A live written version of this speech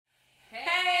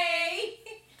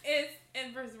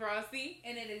Empress Rossi.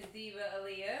 And it is Diva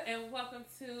Aaliyah. And welcome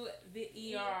to the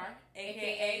ER,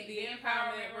 aka the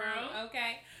Empowerment Room.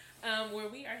 Okay. Where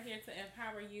we are here to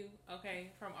empower you,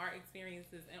 okay, from our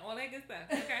experiences and all that good stuff.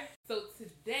 Okay. So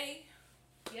today,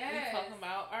 we're talking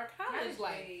about our college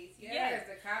life. Days. Yes,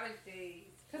 the college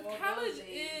days. Because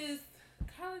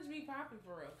college be popping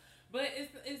for real. But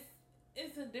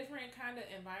it's a different kind of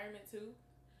environment too.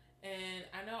 And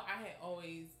I know I had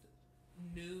always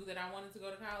knew that I wanted to go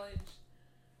to college,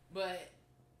 but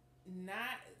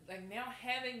not like now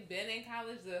having been in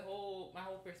college, my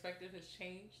whole perspective has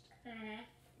changed. Mm-hmm.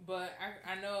 But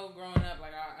I know growing up,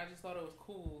 like I just thought it was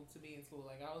cool to be in school.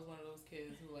 Like I was one of those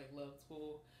kids who like loved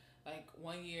school. Like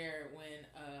one year when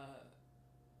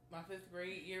my 5th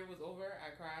grade year was over,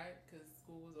 I cried because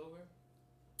school was over.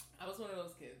 I was one of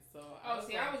those kids. So I was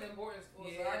in boarding school,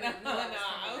 yeah, so I didn't know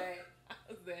I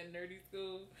was that nerdy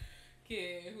school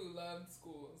kid who loved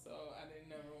school. So I didn't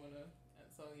never want to.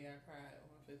 So yeah, I cried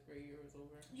when my 5th grade year was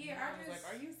over. Yeah, I was like,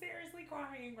 "Are you seriously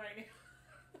crying right now?"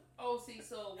 Oh, see,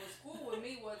 so what school with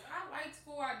me was, I liked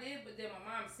school, I did, but then my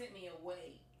mom sent me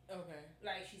away. Okay.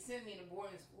 Like, she sent me to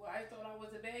boarding school. I thought I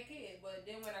was a bad kid, but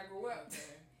then when I grew up,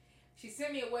 she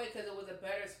sent me away because it was a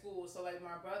better school. So, like,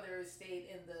 my brother stayed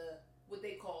in what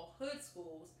they call hood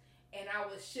schools, and I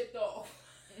was shipped off.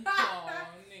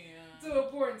 To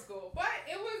a boarding school. But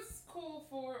it was cool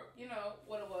for,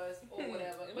 what it was or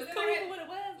whatever. It was cool for what it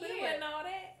was, but it wasn't all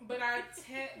that. But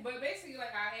but basically,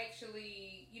 like, I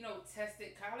actually,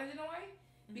 tested college in a way.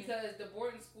 Because the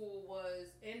boarding school was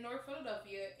in North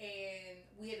Philadelphia, and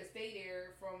we had to stay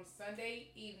there from Sunday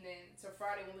evening to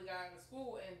Friday when we got out of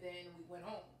school, and then we went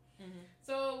home. Mm-hmm.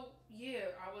 So,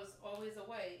 yeah, I was always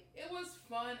away. It was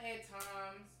fun at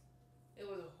times. It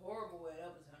was horrible at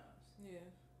other times. Yeah.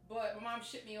 But my mom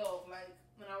shipped me off, like,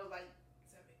 when I was, like,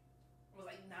 7. I was,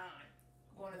 like, 9.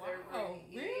 Going to 3rd grade.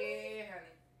 Really? Yeah,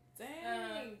 honey.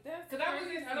 Dang, that's because I was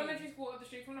in elementary school up the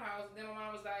street from the house, and then my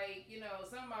mom was like,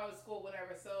 something about school,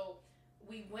 whatever. So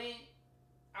I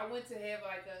went to have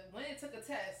went and took a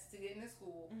test to get into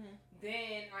school. Mm-hmm.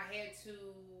 Then I had to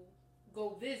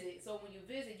go visit. So when you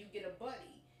visit, you get a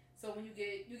buddy. So when you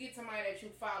get somebody that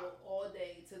you follow all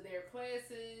day to their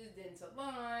classes, then to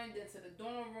lunch, then to the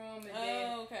dorm room, and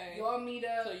then you all meet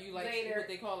up. So you like later. What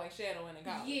they call like shadowing in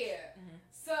college. Yeah. Mm-hmm.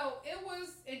 So it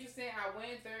was interesting. I went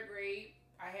in 3rd grade.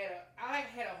 I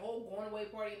had a whole going away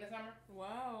party in the summer.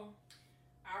 Wow.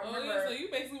 I remember. Oh, yeah, so you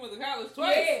basically went to college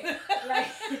twice. Yeah.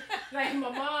 like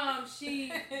my mom, she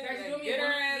threw me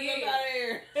She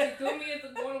threw me at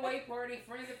the going away party,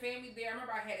 friends and family there. I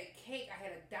remember I had a cake. I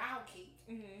had a doll cake.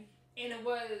 Mm-hmm. And it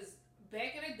was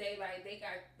back in the day, like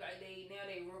now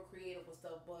they real creative with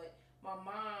stuff, but my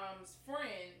mom's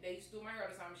friend, they used to do my hair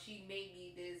all the time, she made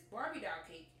me this Barbie doll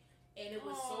cake. And it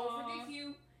was so freaking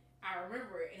cute. I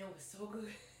remember it, and it was so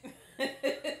good.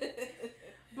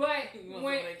 But girl,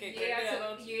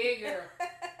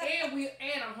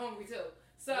 and I'm hungry too.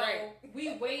 So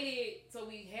we waited. So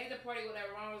we had the party,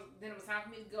 whatever. Then it was time for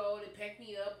me to go. They packed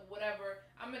me up or whatever.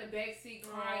 I'm in the back seat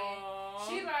crying. Aww.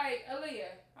 She like,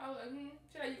 Aaliyah. I was like,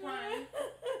 She like, you crying?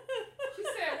 She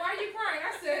said, why are you crying?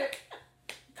 I said,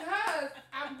 because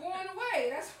I'm going away.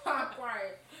 That's why I'm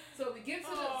crying. So we get to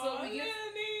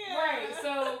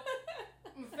So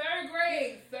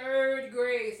 3rd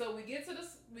grade. So we get to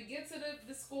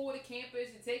the school, the campus.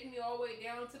 You take me all the way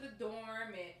down to the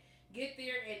dorm and get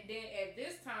there. And then at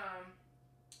this time,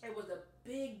 it was a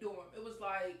big dorm. It was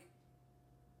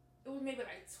maybe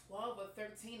like 12 or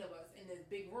 13 of us in this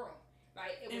big room.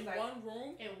 Like it was one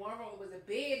room. In one room, it was a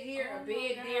bed here, a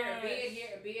bed there, a bed here,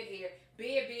 a bed here,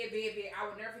 bed. I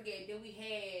would never forget. Then we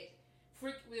had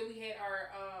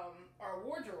our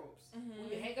wardrobes. Mm-hmm.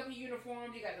 When you hang up your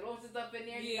uniforms, you got the lotions stuff in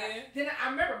there. Then I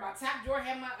remember my top drawer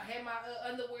had my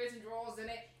underwears and drawers in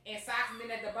it, and socks. And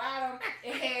then at the bottom,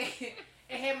 it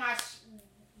had my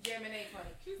Gemini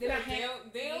funny. Then I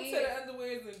had down to the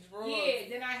underwears and drawers. Yeah.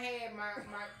 Then I had my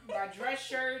dress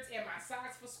shirts and my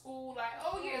socks for school. Like,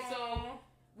 oh yeah. So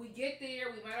we get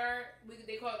there. We met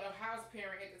they called it a house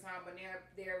parent at the time, but now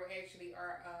they were actually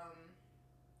our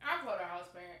I called her house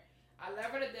parent. I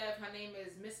love her to death. Her name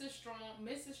is Mrs. Strong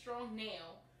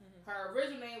now. Mm-hmm. Her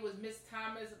original name was Miss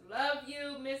Thomas. Love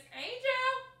you, Miss Angel.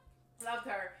 Loved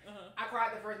her. Uh-huh. I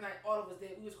cried the first night. All of us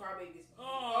did. We was crybabies.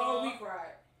 Oh, we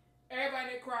cried.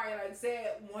 Everybody that cried, like,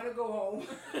 said, want to go home.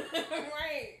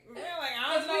 Right. We're like,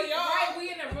 I don't know y'all. Right,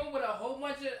 we in the room with a whole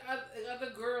bunch of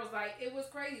other girls. Like, it was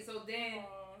crazy. So then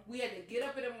we had to get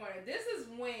up in the morning. This is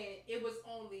when it was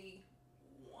only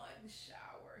one shower.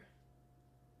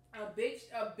 A big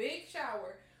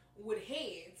shower with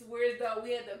heads. Whereas though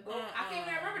we had to go. I can't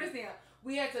even remember this now.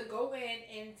 we had to go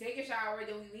in and take a shower.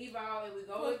 Then we leave out and we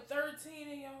go. For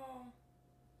 13 of y'all.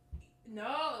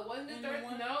 No, it wasn't the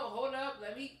 13. No, hold up.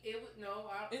 It was no.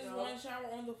 It's one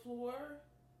shower on the floor.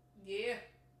 Yeah.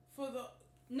 For the.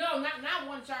 No,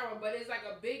 not one shower, but it's like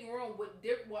a big room with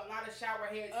a lot of shower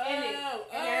heads in it.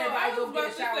 And everybody go get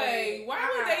a shower head. Why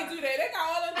would they do that? They got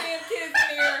all them damn kids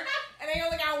in there, and they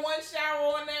only got one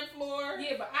shower on that floor.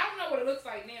 Yeah, but I don't know what it looks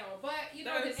like now. But you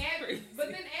know, then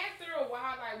after a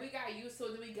while, like we got used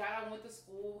to it. Then we got up and went to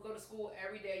school. We go to school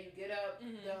every day. You get up.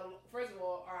 First of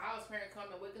all, our house parent come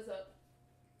and wake us up.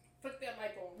 Put that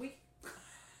light on.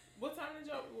 What time did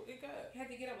y'all wake up?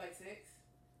 Had to get up like 6.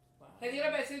 Wow. Had to get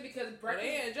up at 6 because breakfast.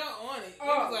 They had y'all on it. It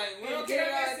was like, we don't care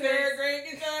about 3rd grade.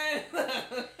 Get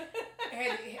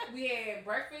We had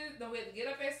breakfast. No, we had to get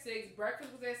up at 6.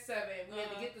 Breakfast was at 7. We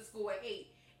had to get to school at 8.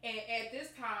 And at this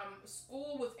time,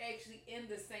 school was actually in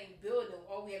the same building.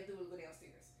 All we had to do was go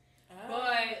downstairs.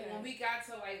 When we got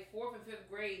to like 4th and 5th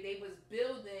grade, they was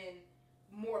building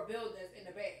more buildings in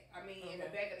the back. In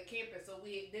the back of the campus. So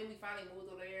we finally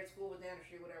moved over there. School was down the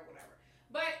street, whatever.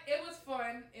 But it was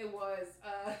fun. It was,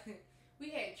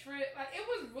 we had trip. Like, it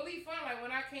was really fun. Like, when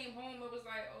I came home, it was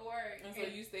like, oh, all right. And so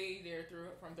you stayed there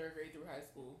from 3rd grade through high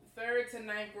school? 3rd to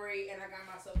 9th grade, and I got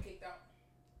myself kicked out.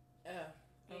 Oh.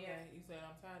 Okay. Yeah. You said,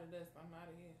 I'm tired of this. I'm out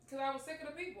of here. Because I was sick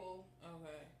of the people.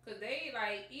 Okay. Because they,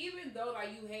 like, even though,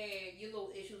 like, you had your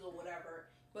little issues or whatever,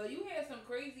 but you had some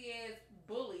crazy-ass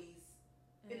bullies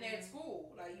in that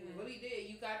school. Like, you really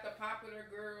did. You got the popular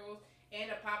girls and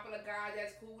the popular guys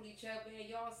that's cool with each other, and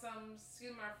y'all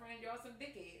excuse my friend, y'all some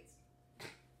dickheads.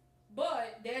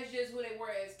 But that's just who they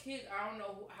were as kids. I don't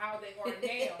know how they are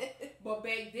now. But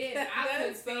back then, I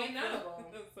couldn't stand none of them.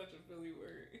 That's such a Philly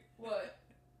word. What?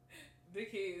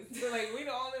 Dickheads. Like, we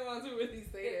the only ones who really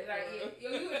say that. Like,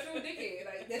 yo, you a true dickhead.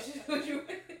 Like, that's just what you...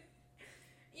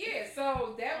 Yeah,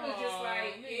 so that was just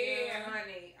like, yeah,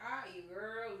 honey.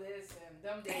 Girl, listen,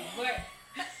 them days. But...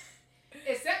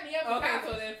 It set me up for college.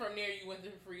 So then from there you went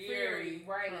to Freery.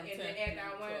 Right. And then after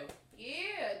I went,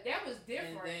 that was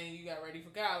different. And then you got ready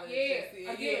for college.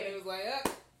 Yeah. Again, it was like,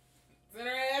 send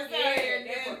her ass out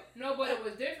here. No, but it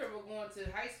was different with going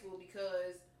to high school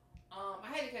because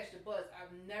I had to catch the bus. I've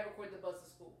never caught the bus to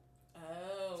school.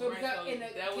 Oh, so because in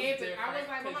the campus, I was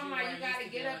like, Mama, you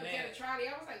gotta get up and get a trolley.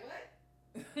 I was like, what?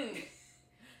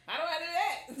 How do I do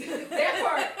that? That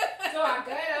part. So I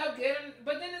got up,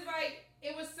 but then it's like,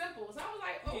 it was simple. So I was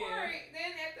like, all right.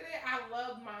 Then after that, I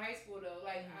loved my high school, though.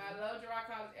 Like, I loved Girard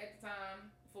College at the time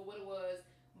for what it was.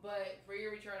 But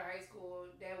Freery Charter High School,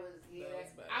 that was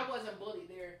I wasn't bullied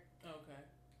there. Okay.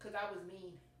 Because I was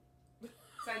mean.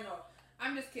 So, no.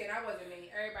 I'm just kidding. I wasn't mean.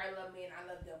 Everybody loved me, and I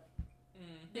loved them.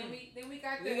 Mm-hmm. Then we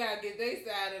got We got to get their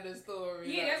side of the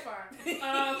story. Yeah, that's fine.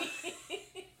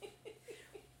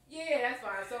 Yeah, that's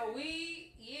fine. So we,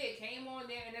 came on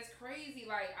there, and that's crazy.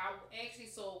 Like, I actually,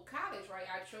 college, right?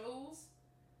 I chose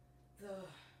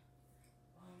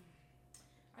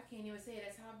I can't even say it.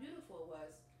 That's how beautiful it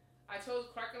was. I chose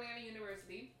Clark Atlanta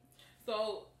University.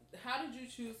 So, how did you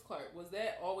choose Clark? Was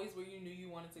that always where you knew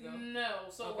you wanted to go? No.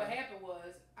 So, what happened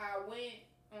was,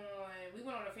 we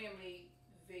went on a family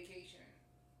vacation.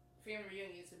 Family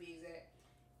reunion, to be exact.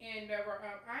 And I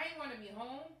didn't want to be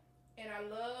home. And I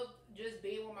loved just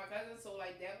being with my cousins, so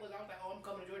like I was like, I'm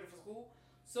coming to Georgia for school.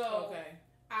 So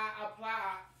I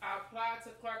applied to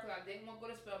Clark because I didn't want to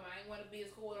go to Spelman. I didn't want to be in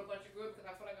school with a bunch of girls because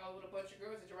I felt like I was with a bunch of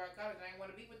girls at Girard College and I didn't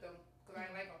want to be with them because I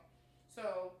didn't like them.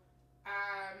 So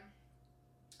I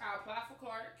applied for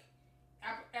Clark.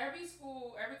 Every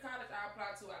college I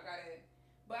applied to, I got in.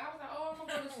 But I was like, oh, I'm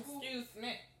going to go to school. Excuse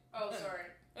me. Oh,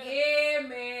 sorry. Yeah,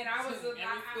 man, I was every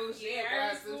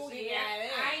school.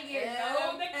 I ain't getting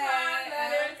no decline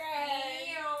letters.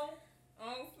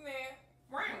 On snap.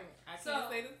 Right. I can't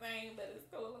say the same, but it's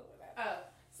cool or whatever.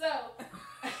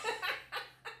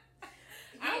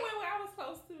 I went where I was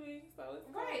supposed to be, so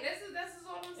it's cool. Right. This is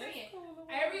all I'm saying. Cool,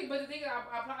 But the thing is, I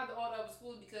applied to all the other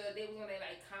schools because they was on that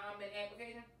like common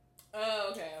application.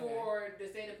 Oh, okay. For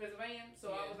the state of Pennsylvania,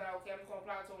 so I was like, okay, I'm just gonna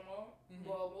apply to them all.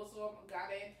 Well, most of them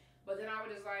got in. But then I was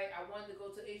just like, I wanted to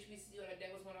go to HBCU, and that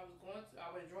was when I was going to.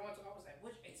 I was drawn to. I was like,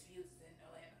 which HBCU is in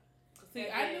Atlanta? See,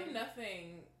 I knew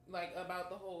nothing like about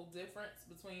the whole difference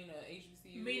between a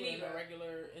HBCU and a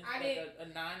regular, a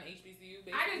non-HBCU.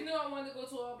 Basically. I just knew I wanted to go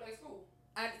to an all-black school.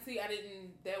 I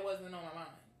didn't. That wasn't on my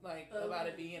mind. Like about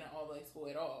it being an all-black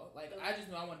school at all. Like I just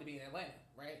knew I wanted to be in Atlanta,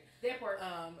 right? That part.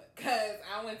 Cause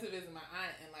I went to visit my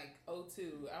aunt in like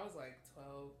 2002. I was like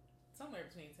 12, somewhere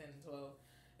between 10 and 12.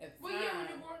 What year were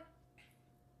you born?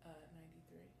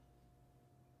 93.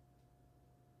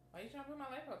 Why are you trying to put my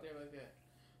life out there like that?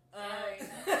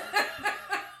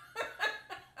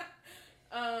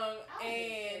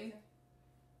 And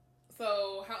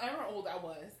so, however old I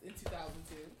was in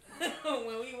 2002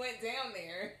 when we went down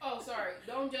there. Oh, sorry.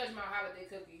 Don't judge my holiday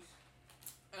cookies.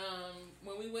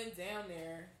 When we went down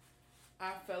there,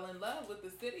 I fell in love with the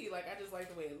city. Like, I just like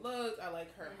the way it looked. I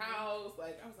like her house.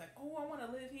 Like, I was like, oh, I want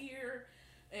to live here.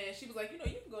 And she was like, you know,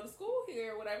 you can go to school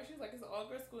here or whatever. She was like, it's an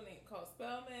all-girls school named called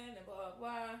Spelman and blah, blah,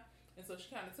 blah. And so she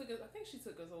kind of took us, I think she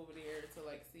took us over there to,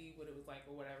 like, see what it was like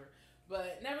or whatever.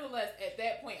 But nevertheless, at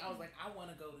that point, I was like, I want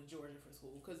to go to Georgia for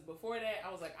school. Because before that, I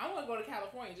was like, I want to go to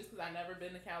California just because I've never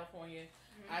been to California.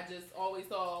 I just always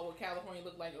saw what California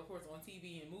looked like, of course, on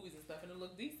TV and movies and stuff, and it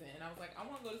looked decent. And I was like, I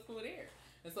want to go to school there.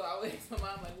 And so I went to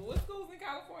my mom, like, well, what school's in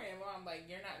California? And Mom, like,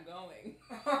 you're not going.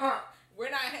 We're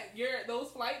not,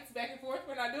 those flights back and forth,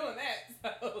 we're not doing that.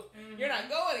 So you're not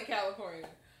going to California.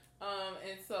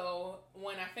 And so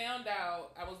when I found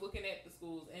out, I was looking at the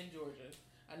schools in Georgia.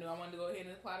 I knew I wanted to go ahead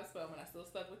and apply to Spelman. I still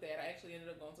stuck with that. I actually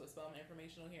ended up going to a Spelman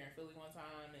informational here in Philly one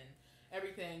time and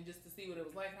everything just to see what it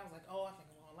was like. And I was like, oh, I think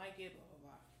I'm going to like it, blah,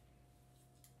 blah, blah.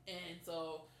 And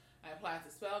so I applied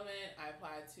to Spelman. I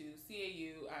applied to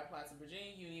CAU. I applied to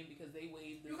Virginia Union because they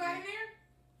waived the You got in there?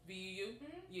 VUU?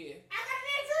 Yeah. I got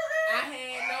in there too, girl. I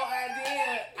had no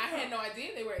idea. I had no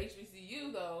idea they were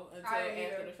HBCU though until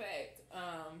after the fact.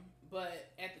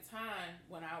 But at the time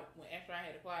after I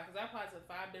had applied, because I applied to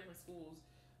 5 different schools.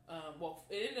 Well,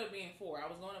 it ended up being 4.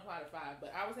 I was going to apply to 5,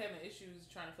 but I was having issues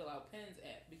trying to fill out Penn's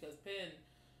app because Penn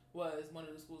was one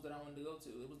of the schools that I wanted to go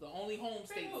to. It was the only home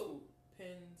state school.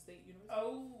 Penn State University.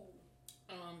 Oh.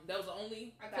 That was the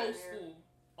only close school.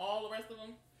 All the rest of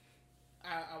them,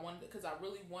 I wanted, because I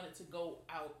really wanted to go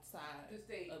outside the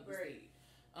state. of the state.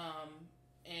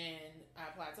 And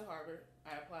I applied to Harvard.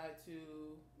 I applied to...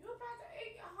 You applied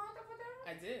to Harvard for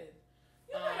that? I did.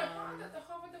 You applied to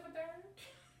Harvard for that?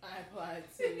 I applied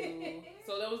to...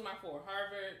 So that was my 4.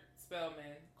 Harvard,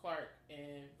 Spelman, Clark,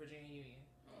 and Virginia Union.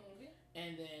 Okay.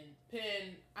 And then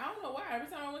Penn, I don't know why. Every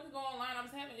time I went to go online, I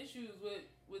was having issues with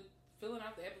filling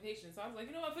out the application. So I was like,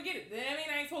 you know what, forget it. I mean,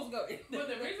 I ain't supposed to go. But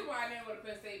the reason why I didn't go to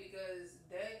Penn State because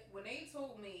when they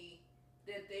told me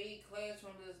that they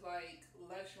classroom is like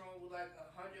lecture room with like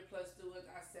 100+ students,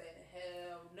 I said,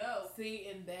 hell no. See,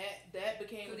 and that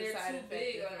became a deciding deciding factor.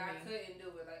 Big, like, for I me. couldn't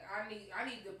do it. Like I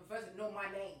need the professor to know my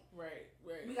name. Right.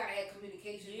 We gotta have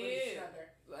communication with each other.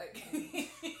 Like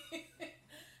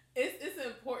it's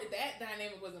important. That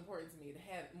dynamic was important to me, to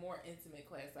have more intimate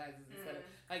class sizes instead of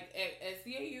like at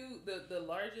CAU the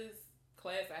largest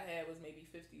class I had was maybe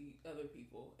 50 other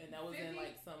people, and that was 50? In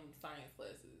like some science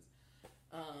classes.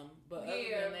 But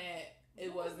other than that,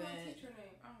 it what wasn't. Was my teacher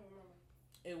name? I don't remember.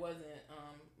 It wasn't.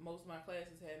 Most of my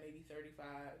classes had maybe 35.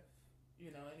 You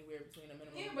know, anywhere between a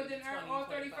minimum. Yeah, but then 20, all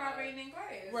 35 ain't in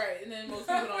class. Right, and then most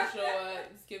people don't show up.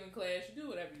 Skipping class, you do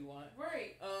whatever you want.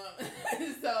 Right.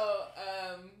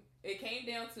 It came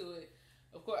down to it.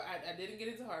 Of course, I didn't get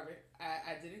into Harvard.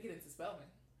 I didn't get into Spelman,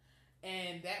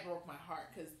 and that broke my heart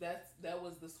because that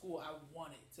was the school I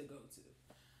wanted to go to.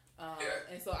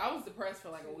 And so I was depressed for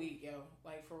like a week, yo.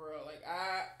 Like for real. Like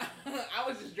I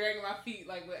was just dragging my feet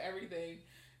like with everything.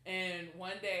 And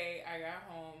one day I got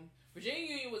home. Virginia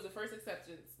Union was the first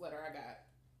acceptance letter I got.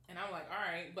 And I'm like, all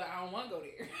right, but I don't want to go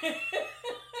there. And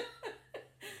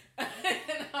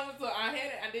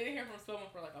I didn't hear from Spelman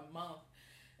for like a month.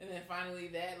 And then finally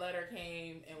that letter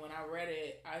came, and when I read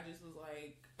it, I just was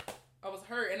like, I was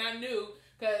hurt. And I knew,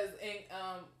 because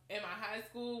in my high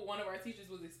school, one of our teachers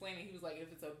was explaining, he was like,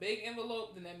 if it's a big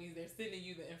envelope, then that means they're sending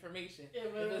you the information.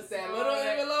 If it's that little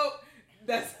envelope,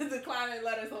 that's a declining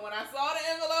letter. So when I saw the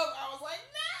envelope, I was like,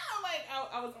 no! Like,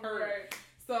 I was hurt. Right.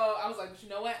 So I was like, but you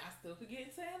know what? I still could get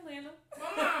into Atlanta. My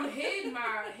mom hid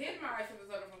my acceptance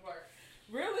letter from Clark.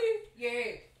 Really?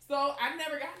 Yeah. So I've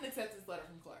never gotten an acceptance letter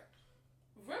from Clark.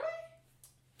 Really?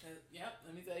 Yep.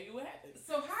 Let me tell you what happened.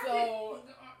 So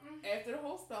after the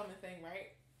whole Spelman thing,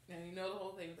 right? And you know the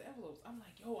whole thing with the envelopes. I'm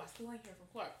like, yo, I still ain't hear from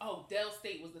Clark. Oh, Dell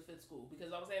State was the 5th school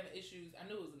because I was having issues. I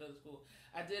knew it was another school.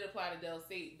 I did apply to Dell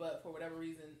State, but for whatever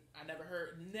reason, I never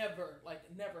heard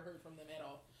from them at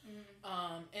all.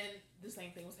 And the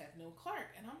same thing was happening with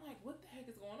Clark. And I'm like, what the heck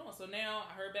is going on? So now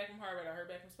I heard back from Harvard. I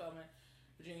heard back from Spelman.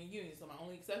 Virginia Union. So my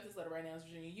only acceptance letter right now is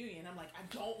Virginia Union. I'm like, I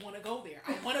don't want to go there.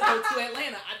 I want to go to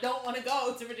Atlanta. I don't want to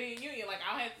go to Virginia Union. Like,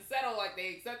 I'll have to settle like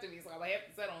they accepted me, so I have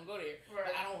to settle and go there. Right.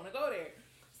 But I don't want to go there.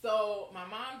 So my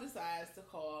mom decides to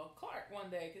call Clark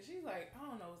one day because she's like, I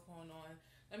don't know what's going on.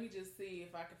 Let me just see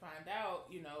if I can find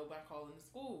out, by calling the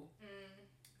school.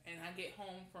 And I get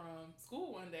home from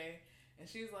school one day, and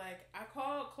she's like, I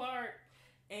called Clark,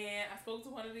 and I spoke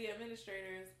to one of the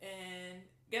administrators, and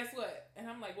guess what? And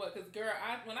I'm like, what? Because, girl,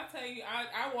 when I tell you,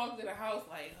 I walked in the house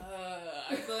like,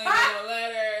 I still ain't getting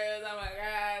letters. Oh, my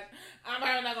gosh. I'm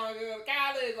probably not going to go to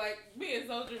college. Like, being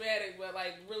so dramatic, but,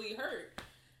 like, really hurt.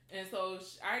 And so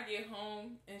I get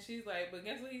home, and she's like, but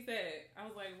guess what he said? I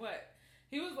was like, what?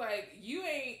 He was like, you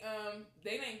ain't,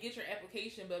 they didn't get your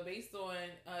application, but based on,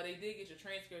 they did get your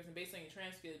transcripts, and based on your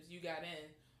transcripts, you got in.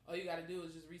 All you got to do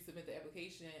is just resubmit the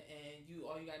application, and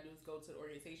all you got to do is go to the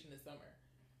orientation this summer.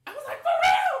 I was like, for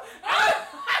real?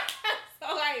 So,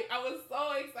 like, I was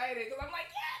so excited, because I'm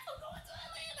like, yes, I'm going to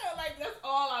Atlanta. Like, that's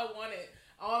all I wanted.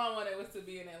 All I wanted was to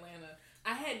be in Atlanta.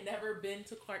 I had never been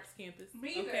to Clark's campus.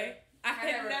 Me either. Okay? I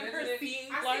had never seen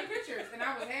Clark. I seen pictures, and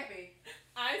I was happy.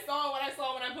 I saw what I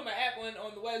saw when I put my app on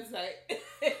the website.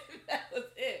 That was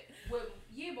it. But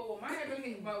with my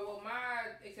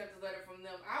acceptance letter from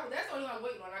them, that's the only one I was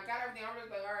waiting on. I got everything. I was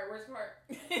like, all right, where's Clark?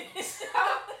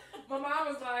 My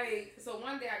mom was like, so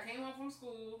one day I came home from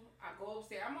school. I go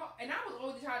upstairs. And I was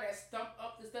always the child that stumped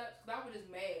up the steps because I was just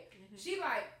mad. Mm-hmm. She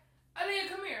like,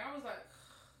 Aaliyah, come here. I was like.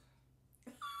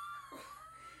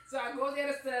 So I go down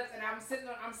the steps and I'm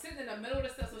sitting in the middle of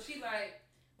the steps. So she like,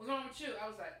 what's wrong with you? I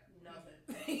was like, nothing.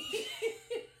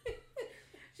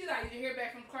 She like, did you hear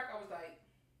back from Clark? I was like,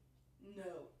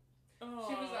 no. Aww.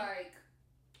 She was like,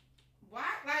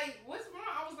 why? Like, what's wrong?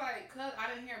 I was like, cause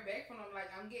I didn't hear back from them.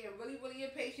 Like, I'm getting really, really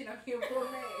impatient. I'm getting real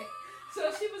mad.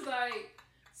 So she was like,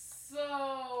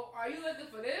 so are you looking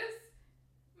for this?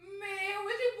 Man,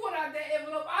 when you pulled out that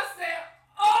envelope, I said,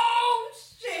 oh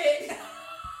shit.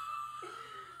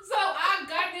 So I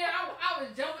got there, I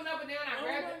was jumping up and down, I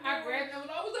grabbed it, and I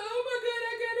was like, oh my god,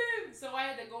 I got in. So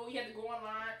you had to go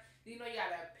online. You know, you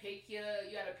gotta pick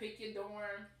your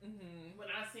dorm. Mm-hmm. When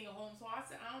I seen home, so I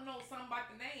said, I don't know something about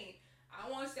the name.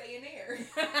 I want to stay in there.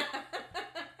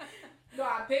 No,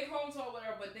 I picked home or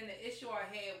whatever, but then the issue I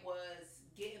had was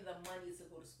getting the money to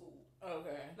go to school.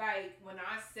 Okay. Like, when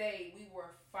I say we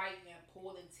were fighting and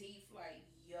pulling teeth, like,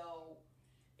 yo,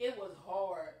 it was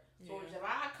hard. So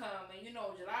July come, and you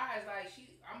know, July is like,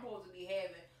 I'm supposed to be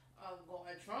having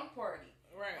a trunk party.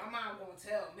 Right. My mom gonna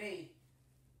tell me,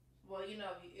 well, you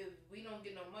know, if we don't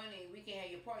get no money, we can't have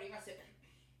your party. I said,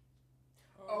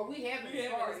 we having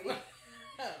a party.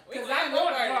 Because I'm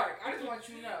going to park. I just want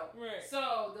you to know. Right.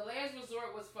 So the last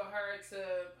resort was for her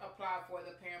to apply for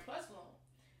the Parent Plus loan.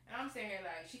 And I'm sitting here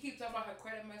like, she keeps talking about her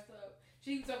credit messed up.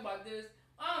 She keeps talking about this.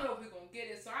 I don't know if we're going to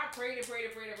get it. So I prayed.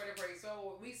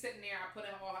 So we sitting there. I put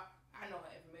in I know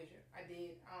her information. I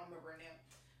did. I don't remember it now.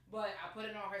 But I put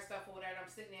in all her stuff or whatever.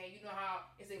 I'm sitting there. You know how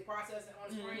it's a processing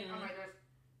on the screen? I'm like, there's...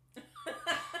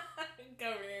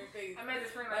 Cover your face. I'm at the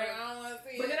screen like, I don't want to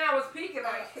see but it. then I was peeking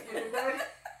like...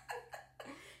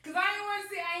 Because I ain't want to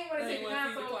see the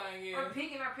time. So I'm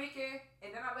peeking. And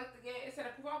then I looked again. It said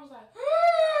approval. I was like,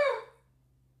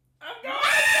 I'm going.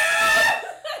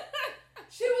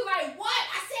 She was like, what?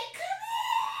 I said, come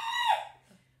here.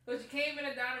 So she came in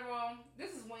the dining room.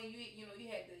 This is when you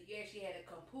actually had a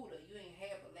computer. You didn't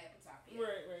have a laptop yet.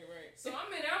 Right. So I'm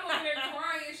over there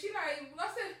crying. She like, I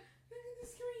said, look at the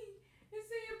screen. It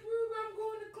said approve. I'm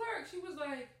going to Clark. She was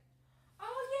like,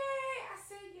 oh yeah. I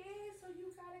said, yeah. So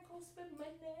you gotta go spend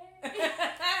money.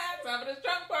 Time for this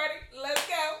trunk party. Let's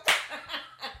go.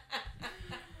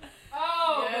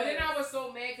 But then I was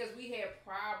so mad because we had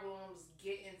problems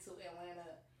getting to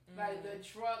Atlanta. Like, the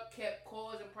truck kept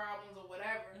causing problems or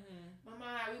whatever. Mm-hmm.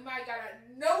 Mama, we might gotta...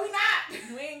 No, we not!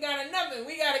 We ain't got nothing.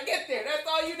 We gotta get there. That's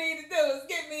all you need to do is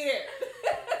get me there.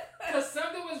 Because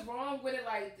something was wrong with it.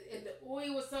 Like, the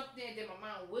oil was something. Then my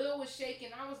mom's wheel was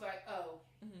shaking. I was like, oh,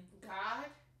 God,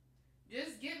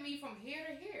 just get me from here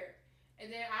to here.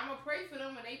 And then I'm going to pray for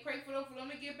them. And they pray for them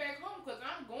to get back home. Because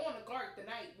I'm going to Clark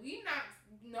tonight. We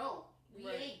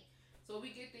ain't. So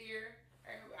we get there.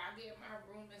 I get my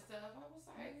room and stuff. I was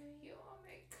like, yo, I'm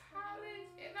in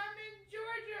college and I'm in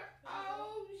Georgia.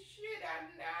 Oh shit!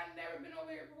 I've never been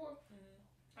over here before.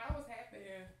 I was happy.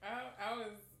 Yeah, I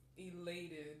was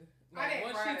elated. Like,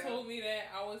 once she told me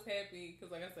that, I was happy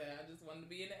because, like I said, I just wanted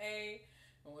to be in the A.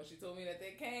 And when she told me that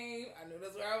they came, I knew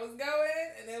that's where I was going,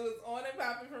 and it was on and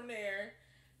popping from there.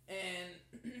 And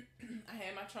I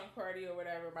had my trunk party or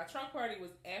whatever. My trunk party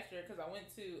was after because I went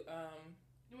to.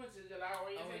 You went to July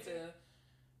orientation?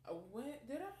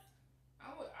 Did I?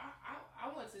 I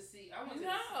went to see. I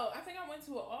think I went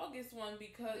to an August one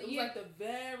because it was like the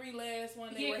very last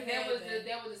one they were having.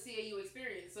 That was the CAU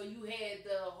experience. So you had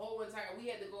the whole entire. We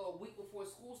had to go a week before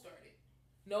school started.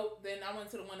 Nope. Then I went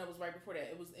to the one that was right before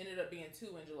that. It was ended up being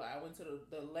 2 in July. I went to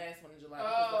the last one in July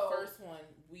because the first one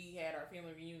we had our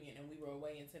family reunion and we were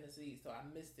away in Tennessee, so I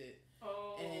missed it.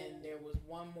 Oh. And there was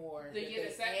one more. The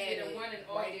one in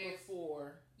August. Right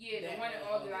before. Yeah, the one in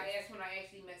August. That's when I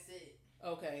actually missed it.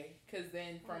 Okay, because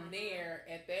then from there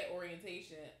at that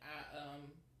orientation, I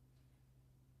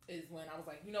is when I was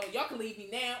like, y'all can leave me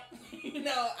now.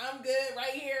 I'm good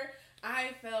right here.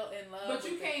 I fell in love. But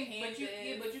you came for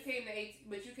CAU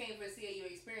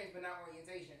experience, but not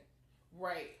orientation.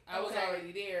 Right, I was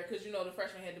already there because the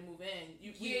freshmen had to move in.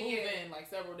 We moved in like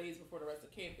several days before the rest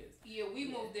of campus. Yeah, we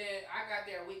moved in. I got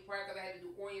there a week prior because I had to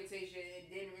do orientation, and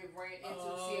then we ran into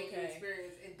CAU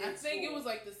experience. And then I think it was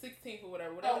like the 16th or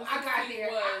whatever. I got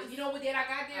there. You know what date I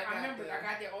got there? I remember. I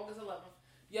got there August 11th.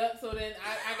 Yep. So then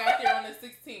I got there on the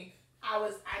 16th. I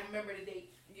remember the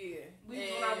date. Yeah. We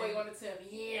was on our way on the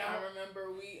 10th. Yeah. I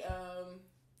remember we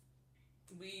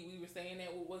were saying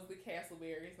that what was the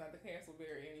Castleberry. It's not the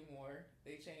Castleberry anymore.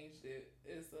 They changed it.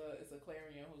 It's a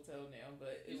Clarion Hotel now,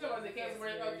 but you talking about the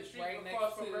Castleberry up the street right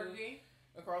across from Burger King?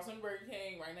 Across from Burger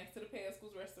King, right next to the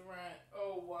Pascal's restaurant.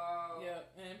 Oh wow.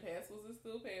 Yep, and Pascal's is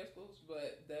still Pascal's,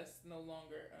 but that's no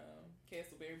longer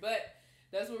Castleberry. But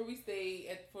that's where we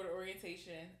stayed for the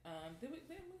orientation. Did we?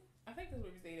 I think that's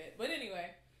where we stayed at. But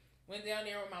anyway, went down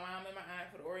there with my mom and my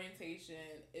aunt for the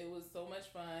orientation. It was so much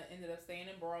fun. Ended up staying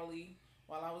in Brawley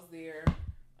while I was there.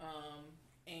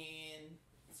 And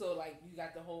so like you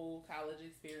got the whole college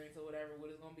experience or whatever,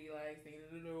 what it's gonna be like, staying in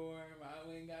the dorm. My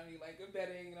aunt got me like a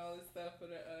bedding and all this stuff for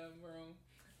the room.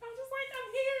 I was just like, I'm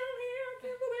here, I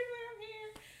can't believe I'm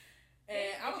here.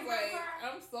 And I was like,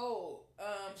 I'm sold.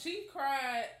 She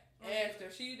cried after.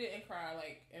 She didn't cry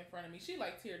like in front of me. She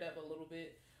like teared up a little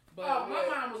bit. But my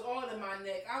mom was all in my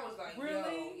neck. I was like,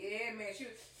 really? Yo, yeah, man. She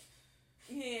was.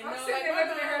 Yeah, I'm sitting there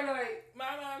looking at her like.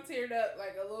 My mom teared up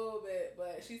like a little bit,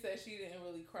 but she said she didn't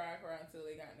really cry until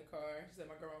they got in the car. She said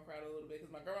my grandma cried a little bit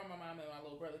because my grandma, my mom, and my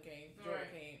little brother came. Jordan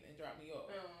came and dropped me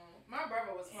off. My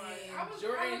brother was crying.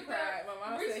 Jordan cried. My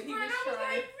mom said he was crying. I was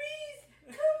like, Reese,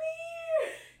 come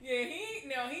here. Yeah, he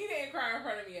didn't cry in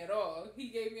front of me at all. He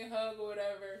gave me a hug or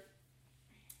whatever.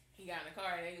 He got in the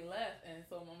car and they left, and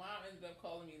so my mom ended up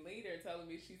calling me later, telling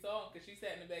me she saw him because she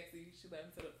sat in the backseat. She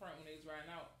left him to the front when they was riding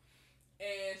out,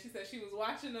 and she said she was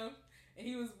watching him and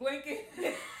he was blinking.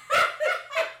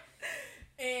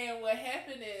 And what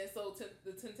happened is,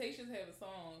 the Temptations have a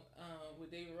song with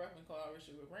David Ruffin called "I Wish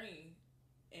It Would Rain,"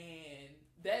 and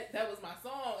that was my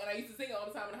song, and I used to sing it all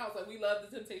the time in the house. Like we love the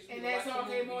Temptations. And that song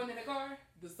came on in the car.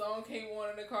 The song came on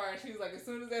in the car, and she was like, as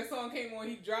soon as that song came on,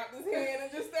 he dropped his hand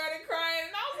and just started crying,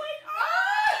 and I was like,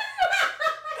 oh!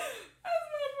 That's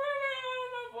my brother.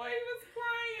 Oh, my boy, he was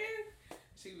crying.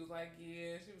 She was like,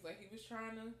 yeah. She was like, he was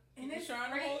trying to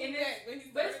hold it back,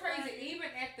 but it's crazy. Crying.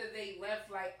 Even after they left,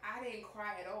 like, I didn't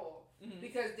cry at all. Mm-hmm.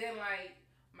 Because then, like,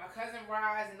 my cousin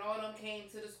Rise and all of them came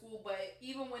to the school, but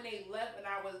even when they left and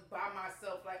I was by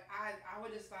myself, like, I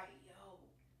was just like, yo,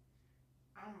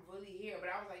 I'm really here. But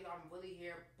I was like, yo, I'm really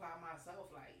here by myself.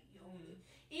 Like, yo,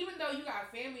 even though you got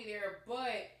family there,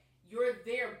 but you're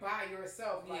there by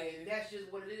yourself. Like, that's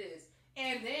just what it is.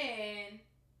 And then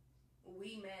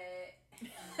we met.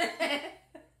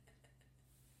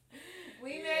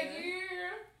 We met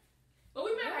here. But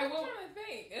we met, like, I'm trying to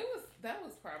think. That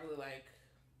was probably like.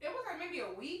 It was like maybe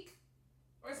a week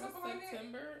or something like that.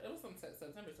 September. It was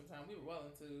September sometime. We were well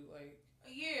into like.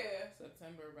 Yeah.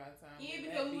 September by the time. Yeah,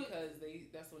 because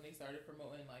that's when they started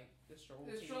promoting like the stroll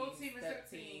team and step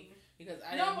team. Because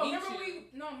I didn't remember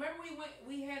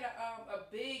we had a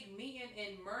big meeting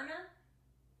in Myrna,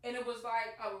 and it was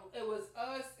like it was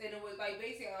us, and it was like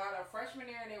basically a lot of freshmen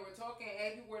there, and they were talking,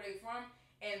 asking where they from,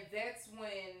 and that's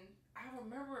when I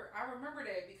remember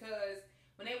that because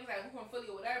when they was like, who from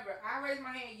Philly or whatever, I raised my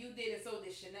hand, you did, and so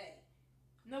did Shanae.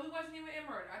 No, we wasn't even in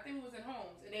Myrna. I think we was in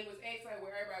Holmes, and they was asking like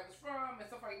where everybody was from and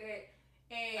stuff like that.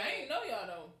 And I didn't know y'all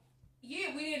though.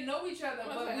 Yeah, we didn't know each other,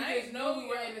 but we just know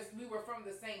we were from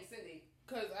the same city.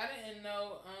 Cause I didn't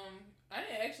know. I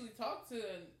didn't actually talk to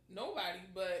nobody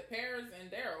but Paris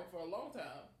and Daryl for a long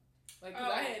time. Like,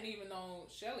 cause I hadn't even known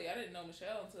Shelly. I didn't know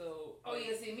Michelle until.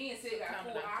 See, me and Sid got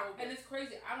cool. And it's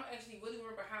crazy. I don't actually really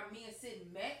remember how me and Sid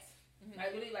met. Mm-hmm.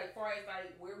 Like really, like far as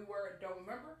like where we were, don't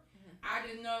remember. Mm-hmm. I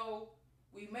didn't know.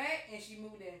 We met and she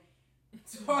moved in.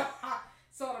 So I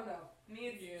don't know. Me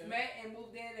and met and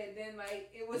moved in, and then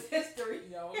like it was history.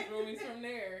 Y'all was roomies from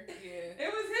there. Yeah.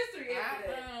 It was history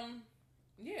after that.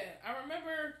 Yeah, I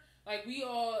remember like we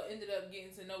all ended up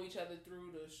getting to know each other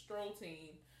through the stroll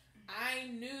team. I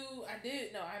met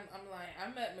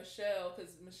Michelle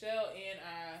because Michelle and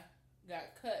I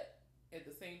got cut at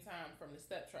the same time from the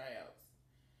step tryouts.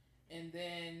 and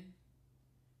then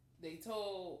they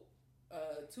told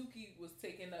Tukey was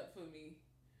taking up for me,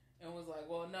 and was like,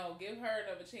 "Well, no, give her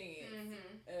another chance."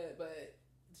 But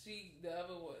the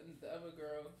other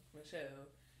girl, Michelle,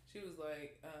 she was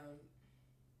like,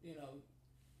 you know,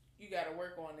 you got to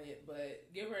work on it, but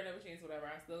give her another chance, whatever.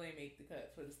 I still ain't make the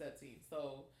cut for the step team.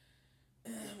 So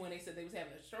when they said they was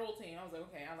having a stroll team, I was like,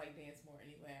 okay, I like dance more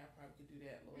anyway. I probably could do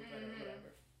that a little better, or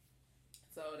whatever.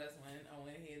 So that's when I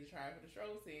went ahead and tried for the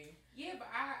stroll team. Yeah, but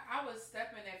I was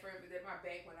stepping at first, but then my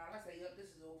back went out. I said, "Yep, this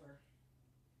is over."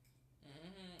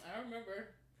 I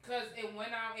remember. Cause it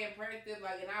went out in practice,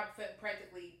 like, and I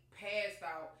practically passed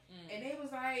out. And they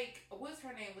was like, "What's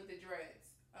her name with the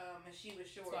dreads?" And she was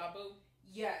short. Swabu?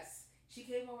 Yes. She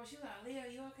came over. She was like,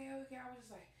 "Leah, you okay? Okay." I was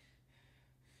just like,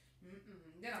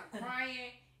 Then I'm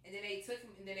crying. And then they took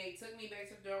me back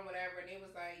to the dorm, whatever. And they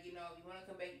was like, you know, if you want to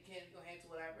come back, you can. Go ahead to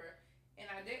whatever. And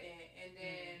I didn't. And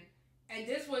then, and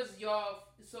this was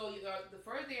y'all. So the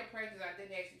first day of practice, I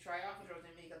didn't actually try out for those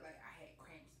because like I had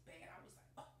cramps bad. I was like,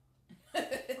 oh.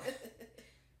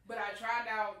 But I tried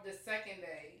out the second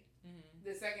day.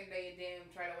 The second day, and then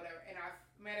tried out whatever. And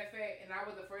matter of fact, and I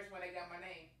was the first one that got my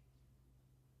name.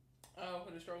 Oh,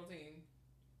 for the stroll team.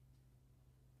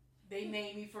 They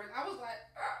named me first. I was like,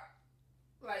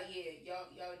 yeah, y'all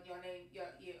name,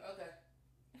 yeah, okay.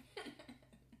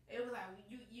 It was like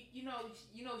you know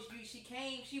she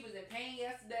came. She was in pain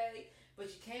yesterday, but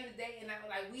she came today, and I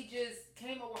like we just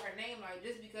came up with her name like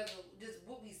just because of just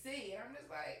what we see. And I'm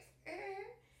just like,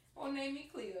 won't name me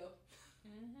Cleo.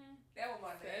 That was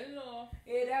my name. Set it off.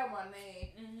 Yeah, that was my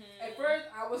name. At first,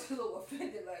 I was a little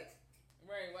offended, like.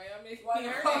 Right, why y'all make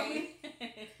her name?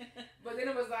 But then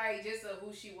it was like just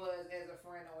who she was as a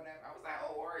friend or whatever. I was like,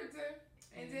 oh, Warrington.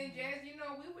 And then Jazz, you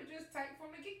know, we were just tight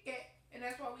from the get-go. And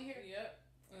that's why we here. Yep.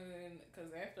 And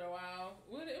because after a while,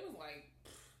 it was like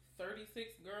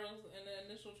 36 girls in the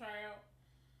initial tryout.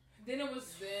 Then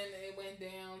it went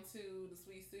down to the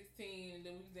Sweet 16, and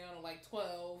then we was down to like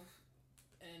 12,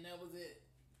 and that was it.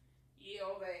 Yeah,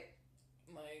 all that.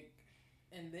 Like,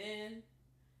 and then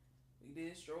we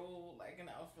did stroll like an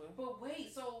alpha. But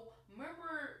wait, so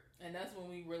remember? And that's when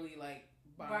we really like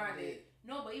bonded.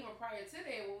 No, but even prior to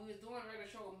that, when we was doing a regular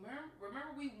show,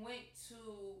 remember we went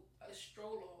to a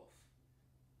stroll off.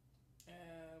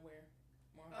 Where?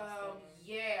 Morehouse.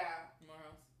 Yeah.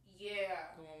 Morehouse.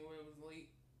 Yeah. The one where it was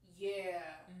late. Yeah.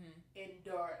 And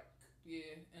dark.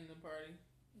 Yeah, and the party.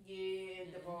 Yeah,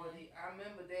 and the party. I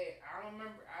remember that. I don't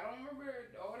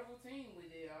remember all the routine we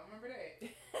did. I don't remember that.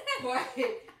 But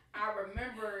I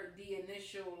remember the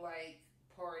initial like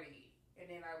party, and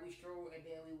then we strolled, and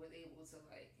then we was able to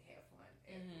like have fun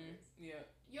afterwards. Yeah.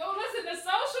 Yo, listen, the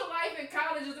social life in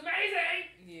college is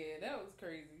amazing. Yeah, that was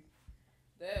crazy.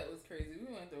 We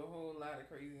went through a whole lot of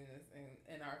craziness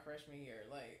in our freshman year.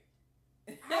 Like,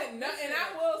 and I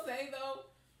will say though,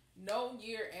 no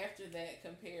year after that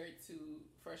compared to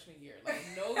freshman year. Like,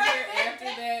 no year after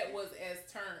that was as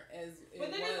turned as it was.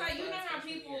 But then it's like, you know how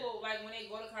people, like, when they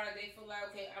go to college, they feel like,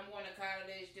 okay, I'm going to college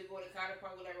to go to college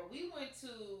party, whatever. We went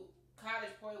to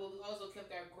college party where we also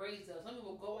kept our grades up. Some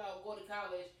people go out, go to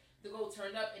college to go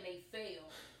turn up, and they fail.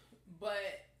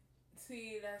 But,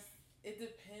 see, it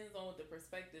depends on what the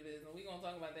perspective is. And we're going to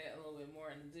talk about that a little bit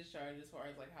more in the discharge as far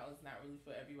as, like, how it's not really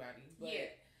for everybody.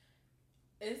 But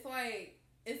it's like,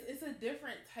 it's a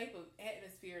different type of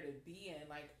atmosphere to be in.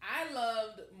 Like, I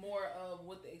loved more of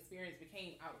what the experience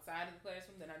became outside of the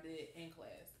classroom than I did in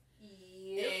class.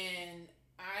 Yep. And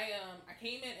I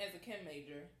came in as a chem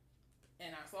major,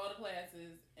 and I saw the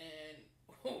classes and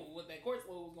what that course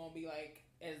load was going to be like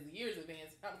as the years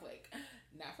advanced. I was like,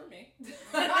 not for me.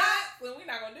 So we're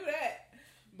not going to do that.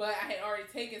 But I had already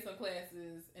taken some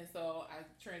classes, and so I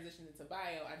transitioned into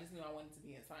bio. I just knew I wanted to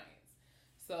be in science.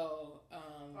 So,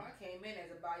 I came in as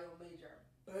a bio major.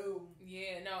 Boom.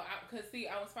 Yeah, no, because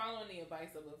I was following the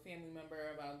advice of a family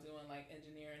member about doing like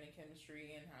engineering and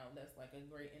chemistry and how that's like a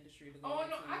great industry to go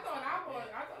into. I thought I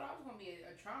was gonna be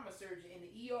a trauma surgeon in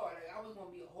the ER. Like, I was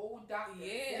gonna be a whole doctor.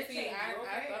 Yeah,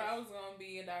 I thought I was gonna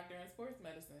be a doctor in sports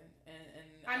medicine, and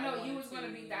I know you was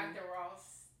gonna be Dr.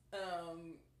 Ross.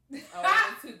 I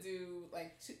wanted to do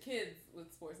like kids with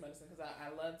sports medicine because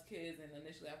I loved kids, and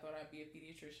initially I thought I'd be a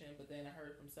pediatrician, but then I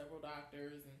heard from several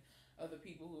doctors and other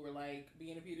people who were like,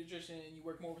 being a pediatrician, you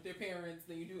work more with their parents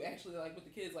than you do actually like with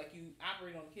the kids. Like, you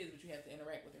operate on the kids, but you have to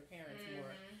interact with their parents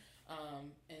more.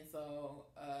 And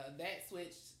so that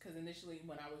switched, because initially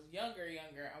when I was younger,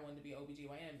 I wanted to be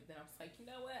OBGYN, but then I was like, you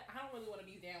know what? I don't really want to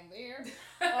be down there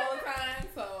all the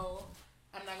time, so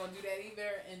I'm not going to do that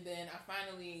either. And then I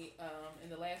finally, in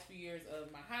the last few years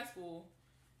of my high school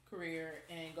career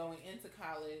and going into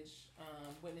college,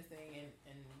 witnessing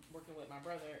and working with my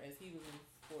brother as he was in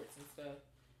sports and stuff.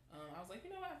 I was like,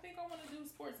 I think I want to do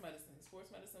sports medicine. Sports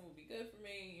medicine would be good for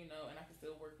me, and I can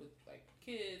still work with like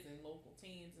kids and local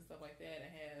teams and stuff like that,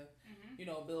 and have,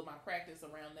 build my practice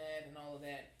around that and all of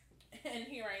that. And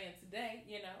here I am today,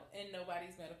 in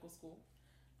nobody's medical school,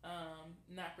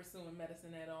 not pursuing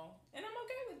medicine at all, and I'm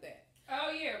okay with that.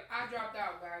 Oh yeah, I dropped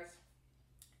out, guys.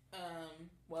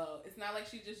 Well, it's not like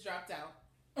she just dropped out.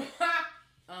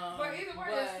 But either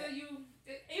way, it's still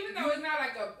even though it's not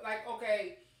like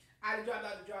okay, I dropped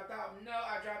out. No,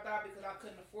 I dropped out because I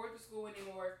couldn't afford the school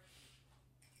anymore.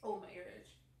 Oh, my ears.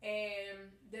 And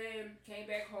then came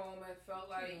back home and felt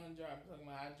like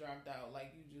I dropped out.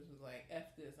 Like you just was like,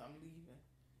 F this, I'm leaving.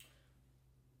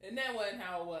 And that wasn't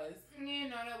how it was. Yeah,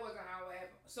 no, that wasn't how it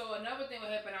happened. So another thing that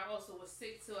happened, I also was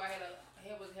sick too. I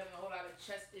was having a whole lot of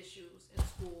chest issues in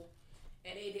school,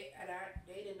 and they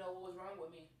didn't know what was wrong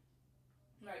with me.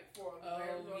 Like for a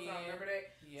very long time, remember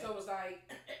that? Yep. So it was like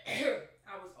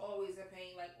I was always in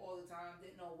pain, like all the time.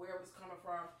 Didn't know where it was coming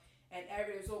from, and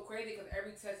it was so crazy because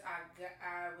every test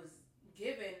I was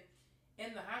given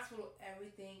in the hospital,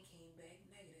 everything came back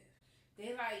negative.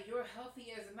 They like, you're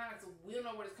healthy as a not, so we don't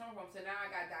know where it's coming from. So now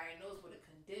I got diagnosed with a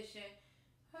condition.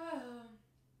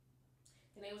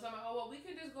 And they was talking about, oh well, we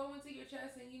could just go into your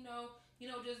chest and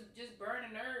just burn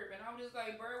a nerve. And I was just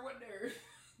like, burn what nerve?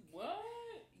 What?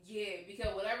 Yeah,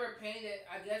 because whatever pain that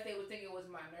I guess they would think it was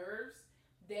my nerves,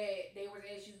 that they were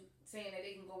actually saying that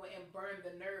they can go in and burn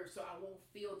the nerve so I won't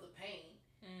feel the pain.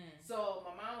 So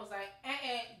my mom was like,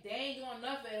 they ain't doing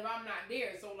nothing if I'm not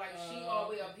there. So like she all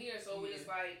the way up here. So it's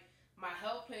like my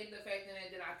health played the effect in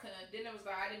it. Then I couldn't. Then it was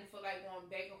like I didn't feel like going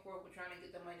back and forth with trying to get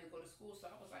the money to go to school. So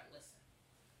I was like, listen,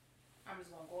 I'm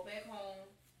just gonna go back home,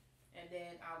 and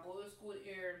then I'll go to school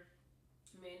here.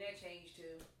 Man, that changed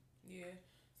too. Yeah.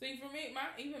 See, for me, my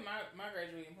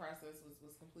graduating process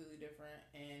was completely different,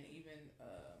 and even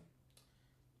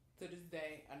to this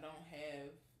day, I don't have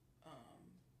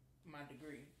my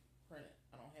degree printed.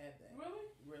 I don't have that.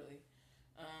 Really,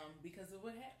 because of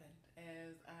what happened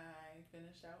as I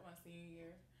finished out my senior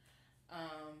year.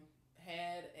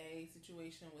 Had a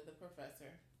situation with a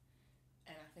professor,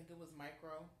 and I think it was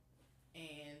micro,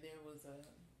 and there was a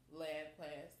lab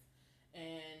class,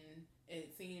 and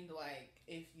it seemed like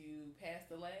if you passed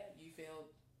the lab, you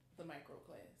failed the micro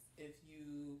class. If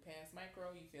you passed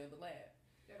micro, you failed the lab.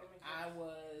 I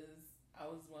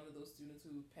was one of those students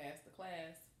who passed the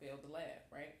class, failed the lab,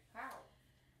 right? How?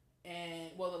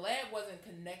 And well, the lab wasn't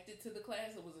connected to the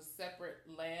class. It was a separate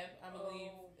lab, I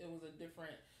believe. It was a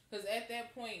different, because at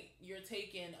that point you're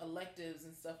taking electives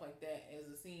and stuff like that as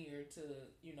a senior to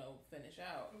finish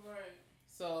out. Right.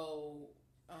 So,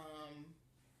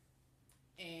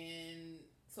 and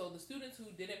so the students who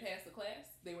didn't pass the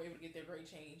class, they were able to get their grade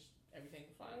changed. Everything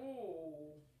was fine.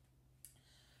 Oh.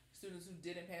 Students who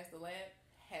didn't pass the lab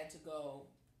had to go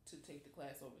to take the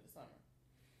class over the summer.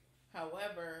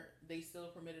 However, they still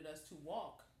permitted us to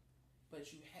walk,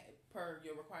 but you had, per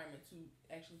your requirement, to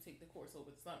actually take the course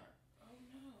over the summer. Oh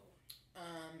no.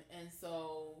 And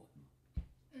so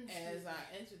as I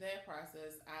entered that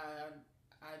process,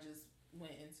 I just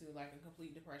went into like a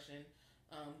complete depression.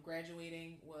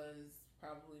 Graduating was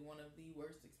probably one of the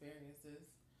worst experiences.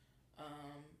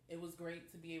 It was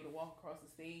great to be able to walk across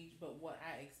the stage, but what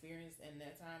I experienced in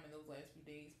that time, in those last few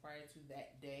days prior to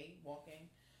that day walking,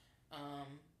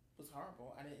 was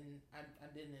horrible. I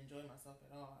didn't enjoy myself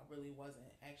at all. I really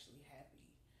wasn't actually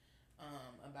happy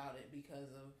about it because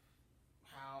of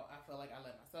how I felt like I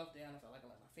let myself down. I felt like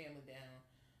I let my family down.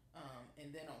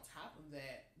 And then on top of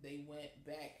that, they went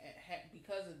back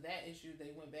because of that issue.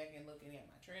 They went back and looking at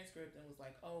my transcript and was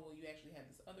like, "Oh, well, you actually have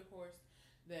this other course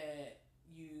that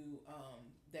you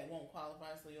that won't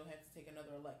qualify, so you'll have to take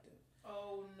another elective."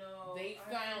 Oh no! They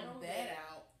found that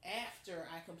out after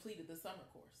I completed the summer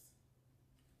course.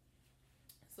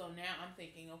 So now I'm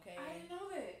thinking, okay, I didn't know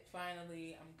that.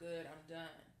 Finally, I'm good. I'm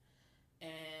done.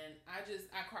 And I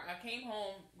came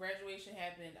home. Graduation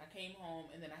happened. I came home,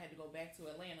 and then I had to go back to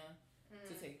Atlanta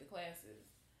to take the classes.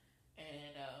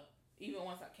 And even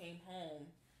once I came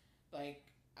home, like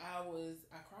I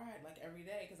cried like every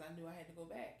day because I knew I had to go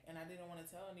back, and I didn't want to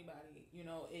tell anybody.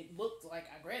 It looked like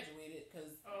I graduated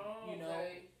because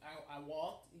I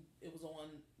walked. It was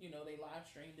on. They live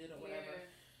streamed it or whatever. Yeah.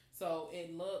 So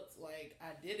it looked like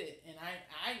I did it, and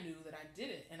I knew that I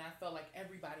did it, and I felt like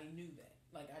everybody knew that.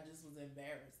 Like I just was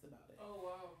embarrassed about it. Oh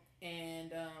wow!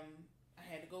 And I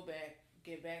had to go back,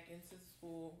 get back into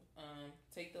school,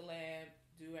 take the lab,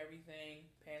 do everything,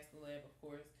 pass the lab, of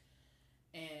course.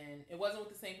 And it wasn't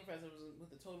with the same professor; it was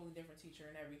with a totally different teacher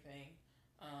and everything.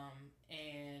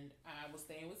 And I was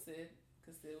staying with Sid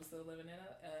because Sid was still living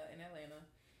in Atlanta.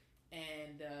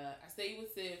 And I stayed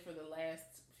with Sid for the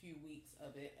last few weeks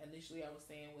of it. Initially, I was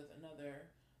staying with another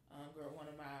girl, one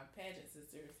of my pageant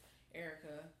sisters,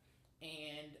 Erica.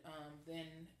 And then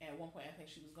at one point, I think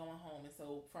she was going home. And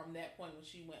so from that point, when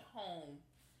she went home,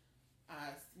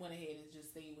 I went ahead and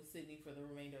just stayed with Sydney for the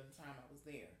remainder of the time I was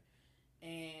there.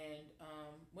 And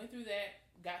went through that,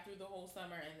 got through the whole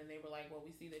summer, and then they were like, well,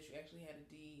 we see that you actually had a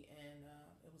D, and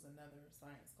it was another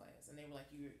science class. And they were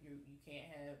like, you can't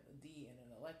have a D in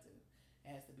an elective. It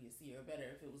has to be a C or better.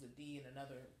 If it was a D in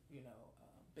another,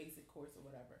 basic course or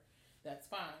whatever, that's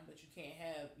fine, but you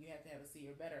have to have a C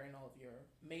or better in all of your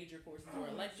major courses or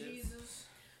electives. Jesus.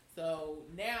 So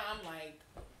now I'm like,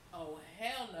 oh,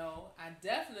 hell no. I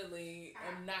definitely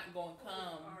am not going to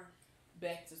come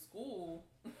back to school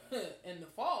in the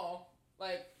fall.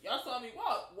 Like, y'all saw me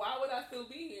walk. Why would I still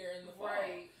be here in the fall?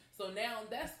 Right. So now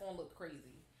that's going to look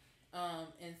crazy.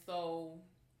 And so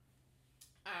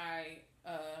I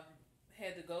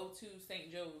had to go to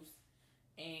St. Joe's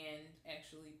and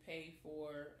actually pay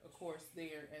for a course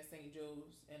there at St.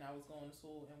 Joe's. And I was going to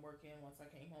school and working once I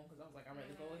came home because I was like, I'd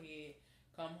rather go ahead,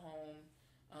 come home,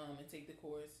 and take the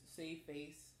course, save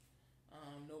face.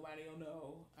 Nobody will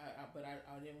know. But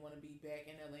I didn't want to be back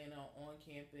in Atlanta on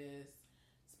campus,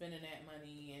 spending that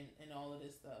money and all of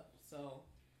this stuff. So,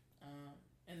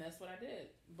 and that's what I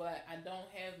did. But I don't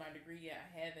have my degree yet.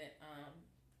 I haven't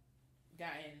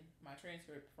gotten my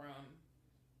transcript from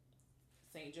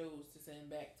St. Joe's to send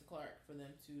back to Clark for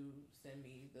them to send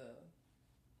me the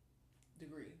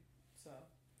degree. So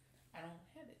I don't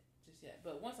have it just yet.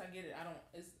 But once I get it, I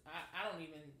don't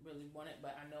even really want it.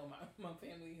 But I know my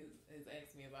family has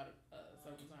asked me about it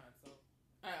several times. So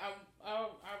I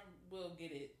will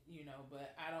get it,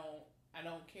 But I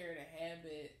don't care to have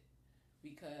it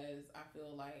because I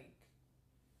feel like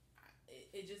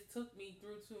it just took me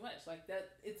through too much. Like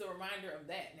that, it's a reminder of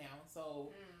that now.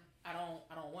 So. I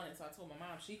don't want it, so I told my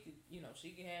mom she could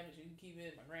have it, she can keep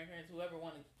it. My grandparents, whoever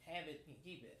want to have it, can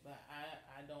keep it, but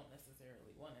I don't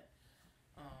necessarily want it.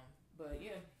 But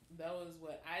yeah, that was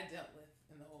what I dealt with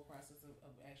in the whole process of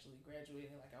actually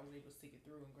graduating. Like I was able to stick it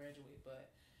through and graduate,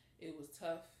 but it was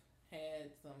tough.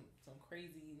 Had some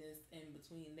craziness in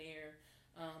between there.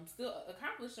 Still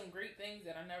accomplished some great things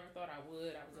that I never thought I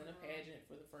would. I was in a pageant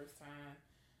for the first time.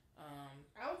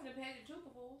 I was in a pageant too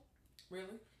before.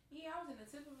 Really? Yeah, I was in the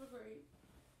 10th of a grade.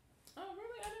 Oh,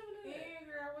 really? I never knew that. Yeah,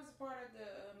 girl, I was part of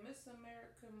the Miss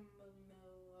America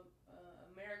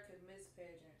Miss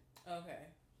pageant.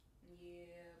 Okay.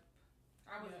 Yeah.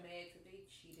 I was mad because they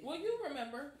cheated. Well, you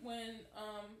remember when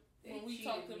we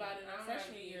talked about it in our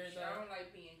freshman year, though. I don't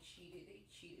like being cheated. They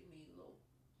cheated me, little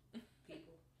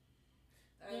people.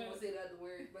 I don't want to say the other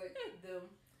word, but them.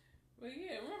 But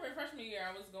yeah, remember freshman year,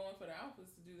 I was going for the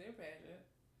Alphas to do their pageant.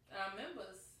 I remember.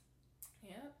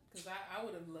 Yeah, because I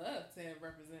would have loved to have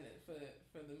represented for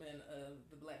the men of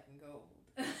the black and gold.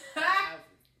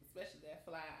 Especially that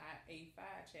fly A5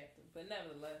 chapter. But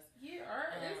nevertheless. Yeah,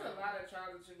 there's a lot of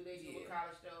trials and tribulations with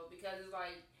college, though, because it's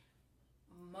like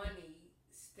money,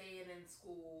 staying in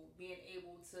school, being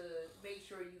able to make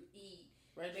sure you eat.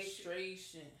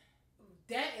 Registration.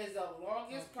 That is the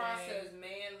longest process,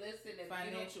 man. Listen.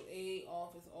 Financial aid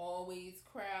office always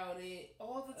crowded.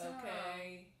 All the time.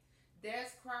 Okay.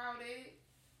 That's crowded.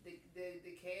 The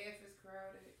calf is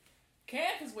crowded.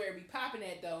 Calf is where it be popping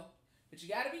at, though. But you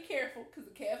gotta be careful, because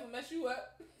the calf will mess you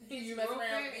up. You mess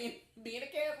around being a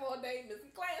calf all day, missing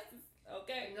classes.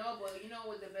 Okay. No, but you know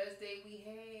what the best day we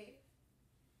had?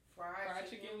 Fried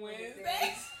chicken Wednesdays.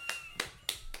 Yes.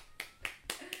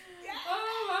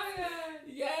 Oh my God.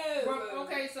 Yes.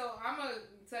 Okay, so I'm going to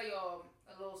tell y'all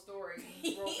a little story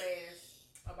real fast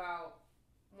about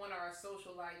one of our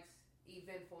social life's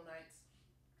eventful nights.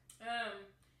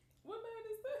 What night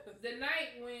is this? The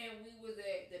night when we was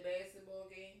at the basketball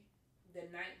game, the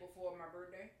night before my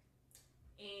birthday,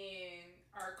 and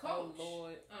our coach,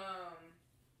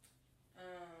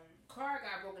 car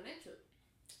got broken into,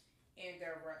 and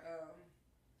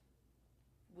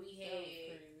we had. That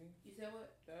was crazy. You said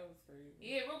what? That was crazy.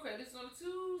 Yeah, real quick. This is on a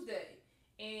Tuesday,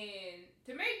 and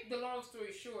to make the long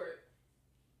story short,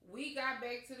 we got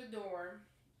back to the dorm,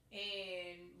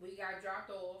 and we got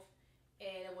dropped off.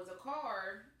 And it was a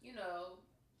car, and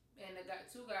I got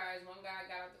two guys. One guy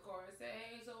got out the car and said,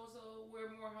 hey, so we're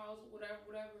Morehouse, whatever.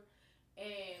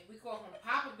 And we called him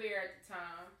Papa Bear at the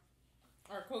time.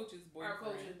 Our coach's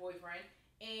boyfriend.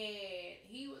 And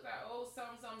he was like, oh,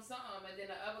 something. And then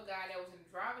the other guy that was in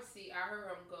the driver's seat, I heard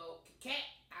him go, cat.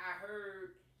 I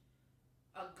heard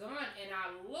a gun. And I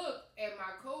looked at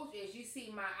my coach and she see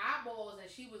my eyeballs and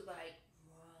she was like,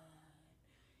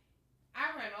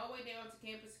 I ran all the way down to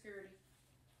campus security.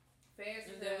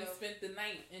 Fast and then we spent the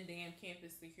night in damn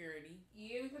campus security.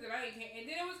 Yeah, we spent the night in and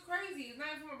then it was crazy. It's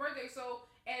not for my birthday, so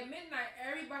at midnight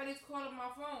everybody's calling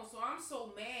my phone. So I'm so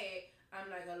mad.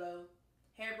 I'm like, hello,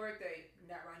 happy birthday.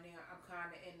 Not right now. I'm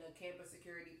kinda in the campus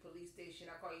security police station.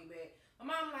 I call you back. My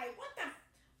mom like, what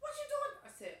you doing?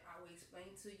 I said, I will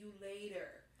explain to you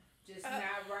later. Just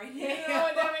not right now. You know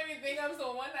what that made me think of?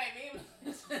 So one night, me and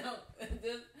Michelle,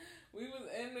 we was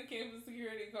in the campus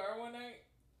security car one night,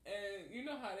 and you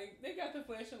know how they got the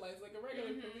flashing lights like a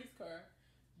regular police car.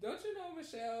 Don't you know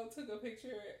Michelle took a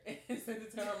picture and sent it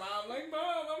to her mom? Like,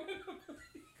 Mom, I'm in the police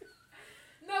car.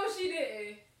 No, she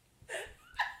didn't.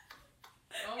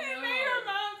 Oh, it no. made her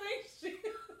mom think she.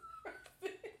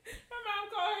 Her mom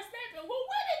called her snapping. Well,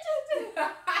 what did you do?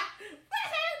 What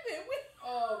happened?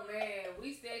 Oh man,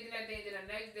 we stayed in that day. Then the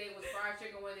next day was fried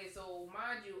chicken Wednesday. So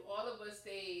mind you, all of us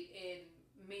stayed in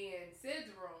me and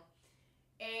Sid's room,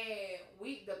 and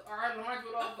our alarms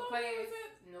went off the class.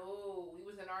 No, we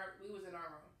was in our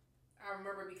room. I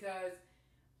remember because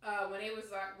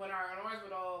when our alarms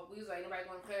went off, we was like, nobody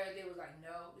going to class. They was like,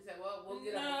 no. We said, well, we'll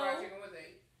get up for fried chicken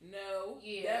Wednesday. No.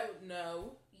 Yeah.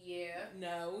 No. Yeah.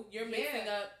 No. You're mixing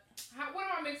up. What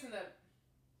am I mixing up?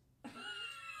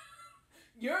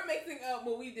 You're mixing up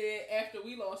what we did after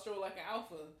we lost Stroll Like an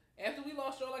Alpha. After we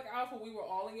lost Stroll Like an Alpha, we were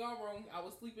all in your room. I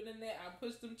was sleeping in there. I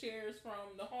pushed some chairs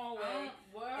from the hallway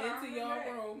into your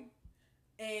room.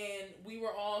 And we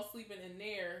were all sleeping in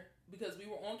there because we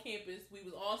were on campus. We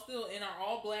was all still in our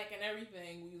all black and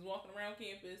everything. We was walking around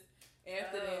campus.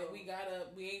 After that, we got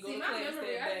up. We ain't go to class that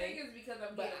day. I think it's because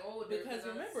I'm getting older. Because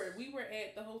remember, we were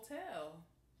at the hotel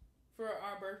for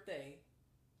our birthday.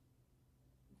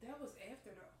 That was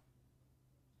after though.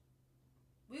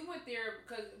 We went there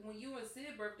because when you and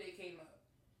Sid's birthday came up,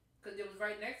 because it was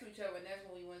right next to each other, and that's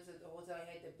when we went to the hotel. And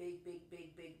had the big.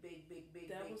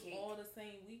 That was cake. all the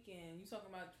same weekend. You talking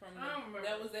about from I don't remember.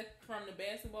 That was from the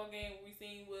basketball game where we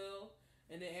seen Will,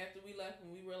 and then after we left,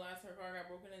 when we realized her car got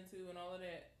broken into and all of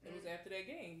that, it was after that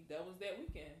game. That was that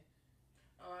weekend.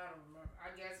 Oh, I don't remember.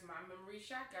 I guess my memory's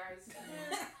shot, guys.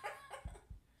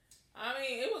 I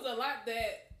mean, it was a lot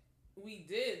that we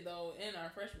did though in our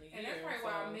freshman year. And that's probably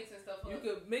why I'm mixing stuff up. You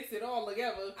could mix it all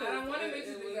together. I don't want to mix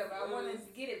it together. I want to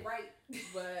get it right.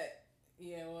 But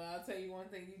yeah, well, I'll tell you one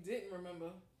thing you didn't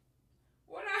remember.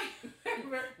 What I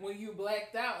remember? When you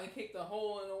blacked out and kicked a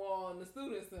hole in the wall in the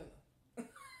student center.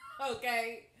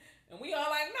 Okay, and we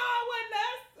all like, no, it wasn't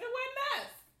us. It wasn't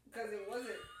us. Because it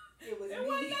wasn't. It was it me.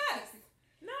 wasn't us.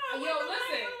 No, yo,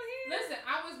 listen.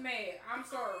 I was mad. I'm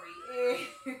sorry.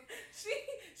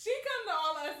 she come to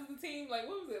all us as a team. Like,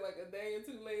 what was it? Like a day or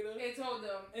two later. And told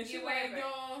them. And she like,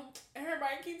 y'all.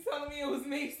 Everybody keeps telling me it was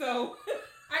me. So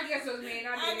I guess it was me. And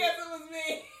I guess it was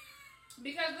me.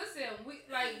 Because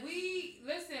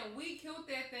we killed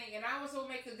that thing, and I was so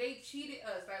mad because they cheated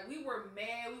us. Like, we were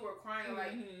mad, we were crying.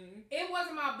 Like, it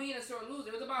wasn't about being a sore loser.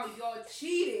 It was about y'all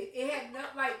cheated. It had no,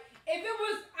 like, if it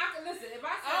was, I can listen. If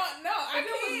I said, if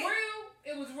it was real,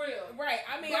 it was real. Right.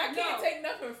 I mean, I can't take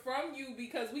nothing from you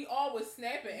because we all was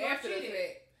snapping after the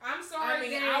fact. I'm sorry. I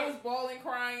mean, I was bawling,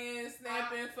 crying,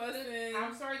 snapping, fussing.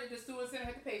 I'm sorry that the student center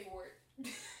had to pay for it.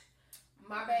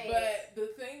 My bad. But the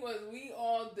thing was, we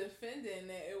all defending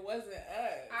that it wasn't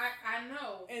us. I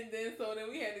know. And then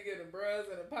we had to give the bros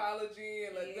an apology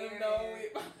and let them know.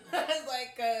 It was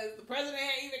like, because the president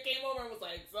even came over and was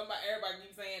like, everybody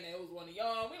keeps saying that it was one of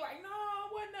y'all. We like, no,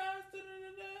 it wasn't us.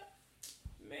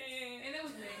 Man. And it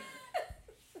was me.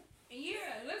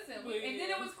 Yeah, listen. And then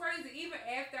it was crazy. Even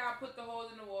after I put the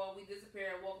holes in the wall, we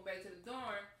disappeared and walked back to the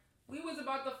dorm. We was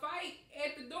about to fight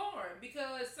at the dorm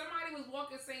because somebody was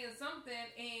walking saying something,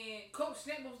 and Coach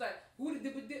Snap was like, "Who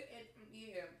did it?"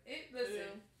 It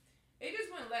just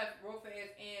went left real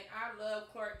fast, and I love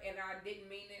Clark, and I didn't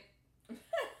mean it.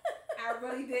 I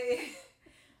really did.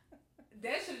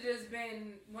 That should have just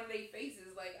been one of their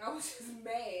faces. Like, I was just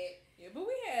mad. Yeah, but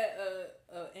we had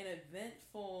an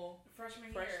eventful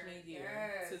freshman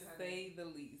year, to say the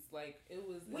least. Like, it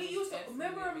was. We used to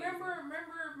remember Mr.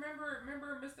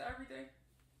 Everything.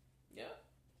 Yeah,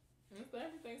 Mr.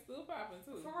 Everything still popping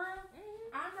too. For real?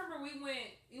 Mm-hmm. I remember we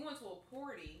went to a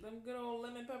party. Them good old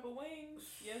lemon pepper wings.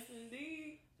 Yes,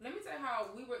 indeed. Let me tell you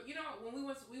how we were. You know, when we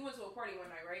went to a party one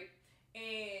night, right?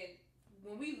 And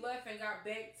when we left and got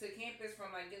back to campus from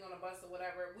like getting on a bus or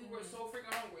whatever, we were so freaking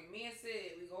hungry. Me and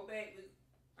Sid, we go back.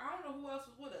 I don't know who else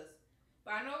was with us,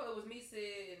 but I know it was me,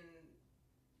 Sid, and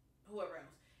whoever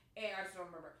else. And I just don't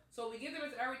remember. So we get them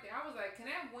into everything. I was like, can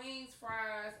I have wings,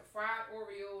 fries, fried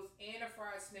Oreos, and a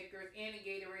fried Snickers, and a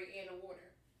Gatorade, and a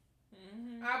water?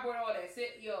 Mm-hmm. I bought all that.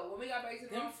 Yo, when we got back to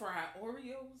the room, fried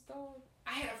Oreos, dog.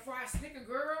 I had a fried Snicker,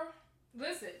 girl.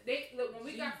 Listen, when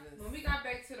we got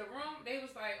back to the room, they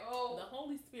was like, "Oh, the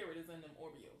Holy Spirit is in them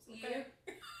Oreos." Okay?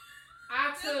 Yeah.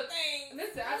 I took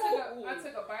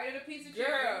a bite of the piece of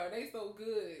chicken. Girl, they so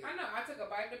good. I know. I took a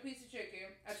bite of the piece of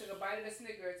chicken. I took a bite of the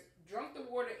Snickers, drunk the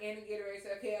water and the Gatorade.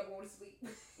 Said, "Okay, I'm going to sleep."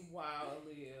 Wow,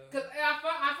 Leah. Because I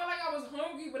felt like I was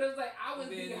hungry, but it was like I was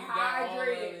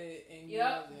dehydrated.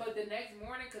 Yep. But the next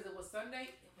morning, because it was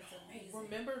Sunday, it was amazing.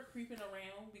 Remember creeping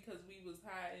around because we was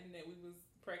hiding that we was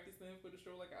practicing for the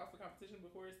show like outfit competition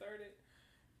before it started,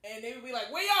 and they would be like,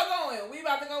 "Where y'all going? We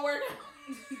about to go work out."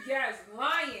 Yes,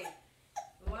 lying,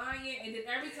 and then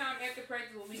every time after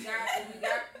practice when we go to the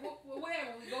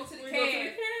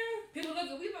camp, people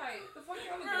look at we like, "The fuck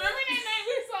y'all looking at?" Remember that night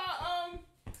we saw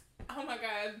oh my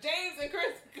God, James and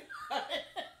Chris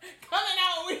coming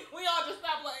out, and we all just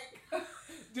stopped like,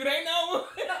 do they know?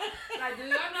 Like, do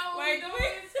y'all know what we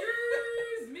doing?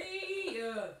 Excuse me.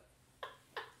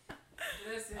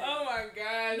 Listen. Oh my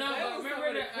God. No, but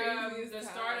remember the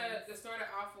start of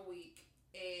Alpha Week,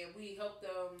 and we helped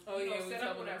them. Set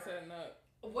up whatever. Setting up.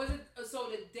 Was it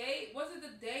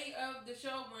the day of the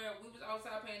show where we was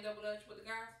outside playing double dutch with the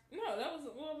guys? No, that was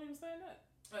we were saying that.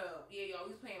 Oh yeah, y'all.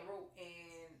 We was playing rope,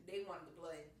 and they wanted to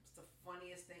play. It's the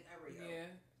funniest thing ever, yo.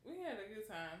 Yeah, we had a good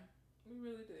time. We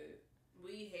really did.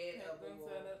 We had them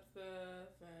set up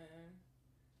stuff, and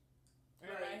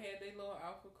everybody had their little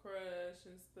alpha crush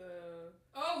and stuff.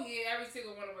 Oh yeah, every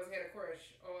single one of us had a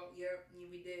crush. Oh yep,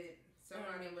 we did.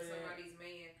 Somebody was somebody's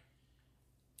man.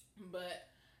 But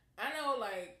I know,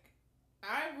 like,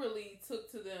 I really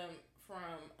took to them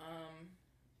from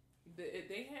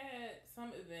they had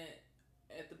some event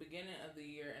at the beginning of the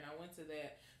year, and I went to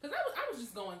that because I was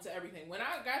just going to everything. When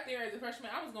I got there as a freshman,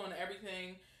 I was going to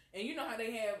everything. And you know how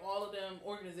they have all of them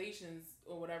organizations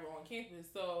or whatever on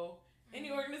campus. So any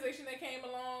organization that came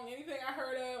along, anything I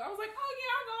heard of, I was like, oh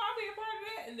yeah, I'll be a part of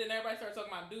that. And then everybody started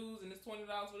talking about dues and it's $20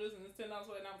 for this and it's $10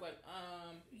 for that. And I was like,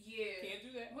 yeah, can't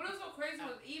do that. What was so crazy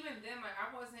was even then, like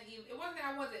it wasn't that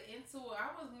I wasn't into it.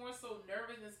 I was more so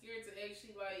nervous and scared to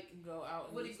actually like go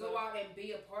out and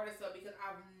be a part of stuff because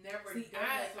I've never done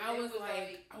that. So I was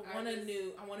like, I want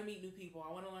to meet new people. I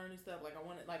want to learn new stuff. Like I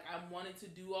wanted to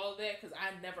do all of that because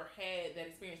I never had that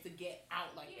experience to get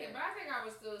out like that. Yeah, but I think I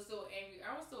was still angry.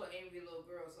 I was still an angry little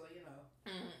girl, so you know,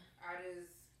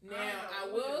 I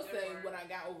will say what I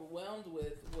got overwhelmed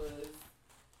with was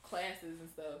classes and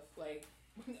stuff. Like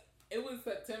it was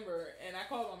September, and I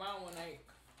called my mom one night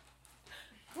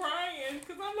crying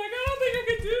because I'm like, I don't think I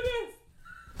can do this.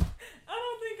 I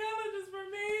don't think college is for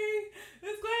me.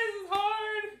 This class is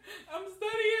hard. I'm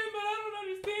studying, but I don't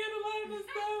understand a lot of this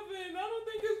stuff, and I don't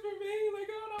think it's for me. Like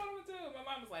I don't know what I'm gonna do. My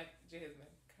mom was like,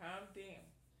 Jasmine, calm down.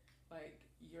 Like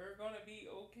you're gonna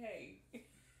be okay.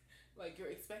 Like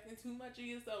you're expecting too much of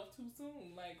yourself too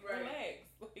soon. Like relax.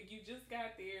 Like you just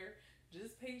got there.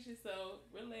 Just pace yourself.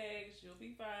 Relax. You'll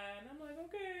be fine. I'm like,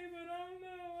 okay, but I don't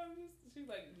know.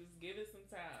 She's like, just give it some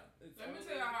time. Let me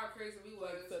tell you how crazy we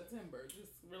was. Like September.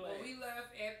 Just relax. When we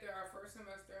left after our first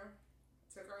semester,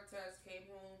 took our test,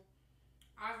 came home.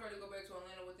 I was ready to go back to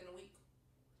Atlanta within a week,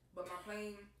 but my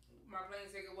plane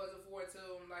ticket wasn't for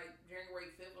until like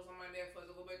January 5th or something like that for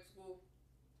us to go back to school.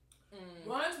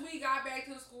 Once we got back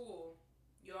to school,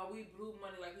 y'all, we blew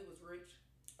money like we was rich.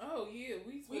 Oh yeah,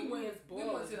 we went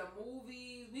to the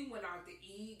movies. We went out to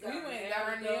eat. We got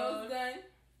our nails done.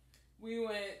 We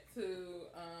went to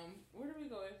where did we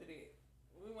go after that?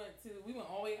 We went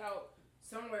all the way out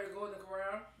somewhere to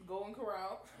Golden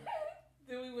Corral.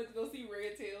 Then we went to go see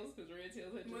Red Tails because Red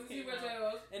Tails had just came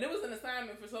out. And it was an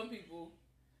assignment for some people.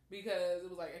 Because it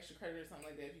was like extra credit or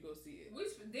something like that if you go see it.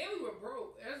 Then we were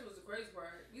broke. That was the crazy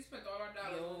part. We spent all our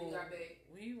dollars when we got back.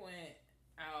 We went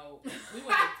out.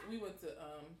 We went to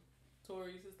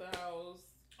Tori's sister house.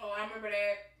 Oh, I remember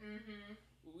that. Mm-hmm.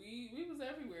 We was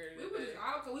everywhere. We was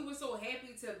out because we were so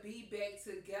happy to be back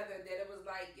together that it was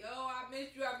like, yo, I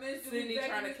missed you. Sydney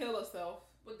trying to kill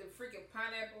herself with the freaking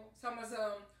pineapple. Some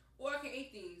I can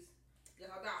eat these.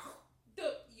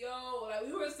 Yo, like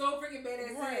we were so freaking bad at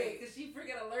it because she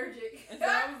freaking allergic. And so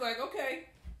I was like, okay,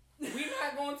 we're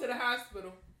not going to the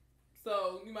hospital,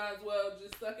 so you might as well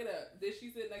just suck it up. Then she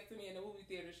sit next to me in the movie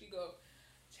theater. She go,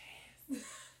 Jazz,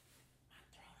 my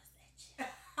throat is itching.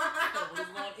 So it's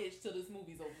gonna itch till this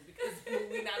movie's over because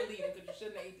we're not leaving because you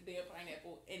shouldn't have ate the damn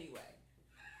pineapple anyway.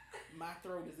 My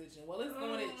throat is itching. Well, it's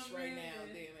gonna itch right now,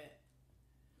 damn it.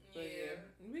 But yeah,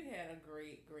 we had a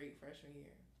great freshman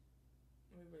year.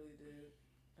 We really did.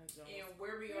 And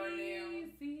where we are now,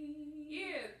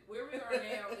 where we are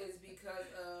now is because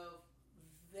of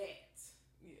that.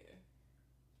 Yeah.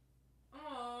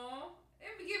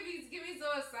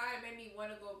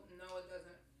 want to go. No, it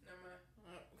doesn't. Never mind.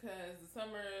 Because the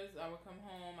summers, I would come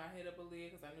home. I hit up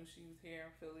Aaliyah because I knew she was here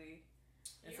in Philly,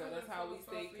 and so that's how we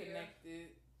stayed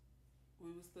connected. We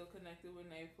were still connected with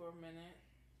Nate for a minute.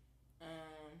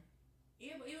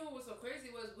 Yeah, but even what was so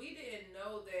crazy was we didn't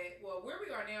know that. Well, where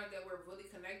we are now, that we're really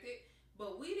connected,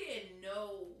 but we didn't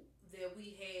know that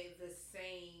we had the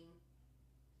same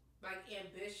like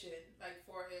ambition. Like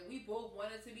for it, we both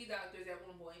wanted to be doctors at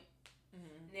one point.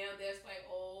 Mm-hmm. Now that's like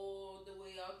all the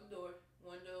way out the door,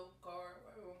 window, car,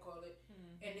 whatever you want to call it.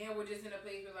 Mm-hmm. And now we're just in a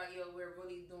place where like, yo, we're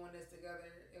really doing this together,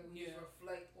 and we just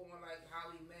reflect on like how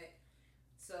we met.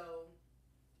 So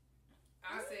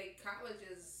I say college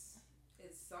is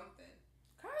something.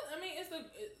 College, I mean,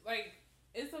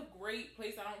 it's a great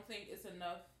place. I don't think it's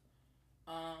enough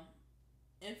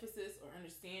emphasis or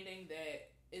understanding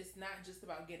that it's not just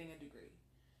about getting a degree.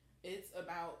 It's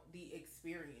about the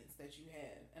experience that you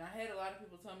have. And I had a lot of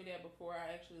people tell me that before I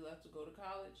actually left to go to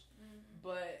college. Mm-hmm.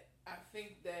 But I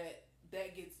think that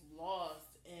gets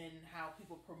lost in how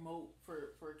people promote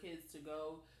for kids to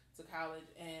go to college.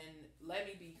 And let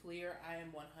me be clear, I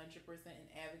am 100% an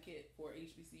advocate for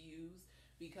HBCUs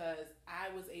because I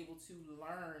was able to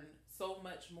learn so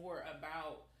much more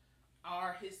about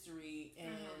our history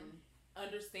and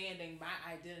understanding my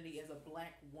identity as a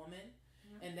Black woman.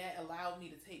 And that allowed me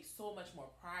to take so much more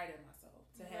pride in myself,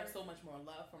 to have so much more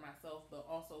love for myself, but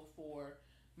also for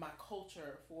my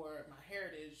culture, for my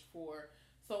heritage,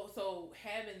 so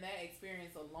having that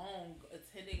experience along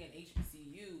attending an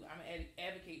HBCU, I'm an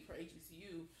advocate for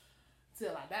HBCU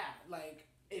till I die. Like,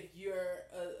 if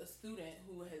you're a student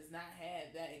who has not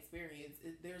had that experience,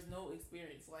 there's no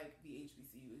experience like the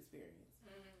HBCU experience.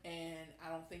 And I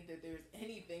don't think that there's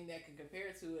anything that can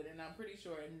compare to it. And I'm pretty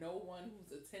sure no one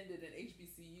who's attended an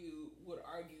HBCU would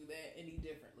argue that any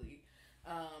differently.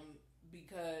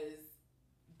 Because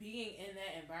being in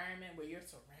that environment where you're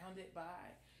surrounded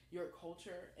by your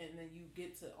culture, and then you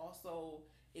get to also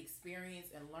experience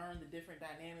and learn the different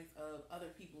dynamics of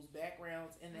other people's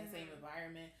backgrounds in that same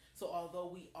environment. So although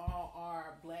we all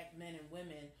are Black men and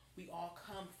women, we all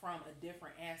come from a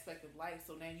different aspect of life.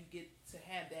 So now you get to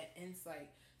have that insight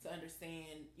to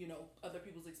understand, other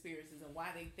people's experiences and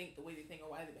why they think the way they think or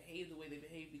why they behave the way they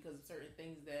behave because of certain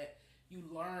things that you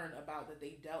learn about that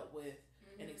they dealt with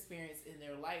and experienced in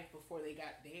their life before they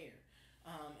got there.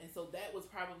 And so that was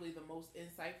probably the most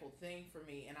insightful thing for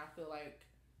me. And I feel like,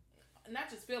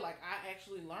 not just feel like, I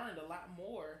actually learned a lot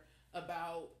more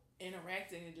about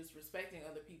interacting and just respecting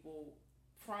other people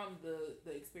from the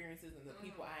experiences and the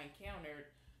people I encountered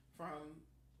from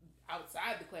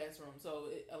outside the classroom.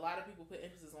 So a lot of people put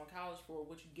emphasis on college for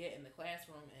what you get in the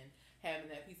classroom and having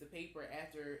that piece of paper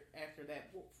after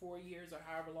that 4 years or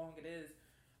however long it is,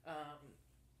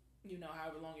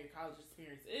 however long your college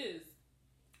experience is.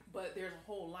 But there's a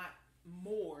whole lot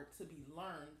more to be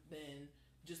learned than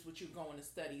just what you're going to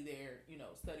study there,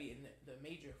 study in the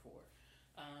major for.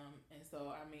 And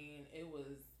so, I mean,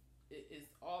 it's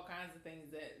all kinds of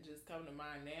things that just come to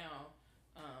mind now,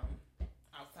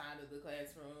 outside of the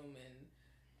classroom and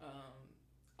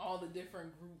all the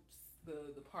different groups,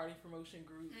 the party promotion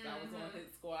groups. I was on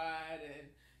Hit Squad and,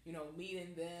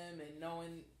 meeting them and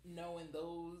knowing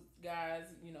those guys,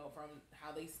 from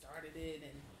how they started it.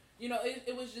 And,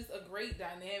 it was just a great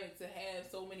dynamic to have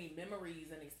so many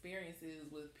memories and experiences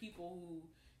with people who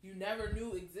you never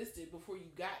knew existed before you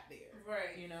got there.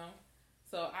 Right.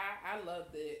 So I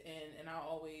loved it, and I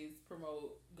always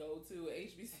promote go to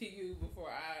HBCU before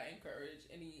I encourage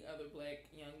any other Black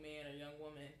young man or young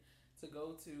woman to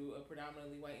go to a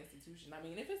predominantly white institution. I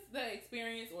mean, if it's the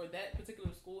experience or that particular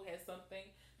school has something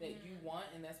that you want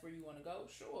and that's where you want to go,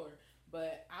 sure.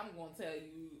 But I'm going to tell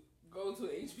you, go to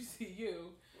a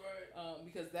HBCU, right?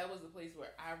 Because that was the place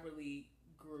where I really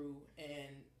grew,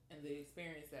 and the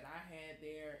experience that I had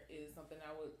there is something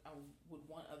I would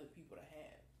want other people to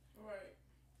have. Right.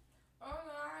 Oh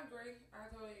no, I agree. I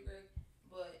totally agree.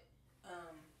 But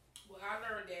well, I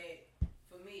learned that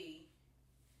for me,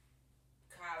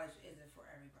 college isn't for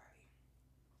everybody.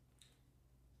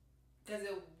 Because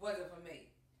it wasn't for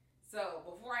me. So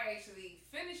before I actually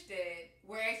finished that,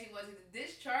 we're actually going to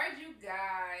discharge you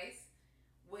guys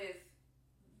with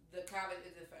the college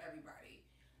isn't for everybody.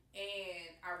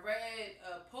 And I read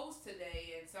a post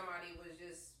today, and somebody was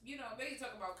just, basically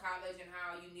talking about college and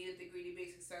how you need a degree to be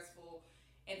successful.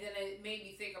 And then it made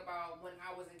me think about when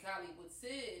I was in college with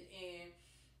Sid, and,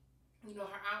 her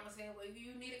aunt was saying, well,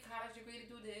 you need a college degree to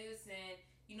do this, and,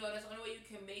 that's the only way you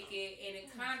can make it. And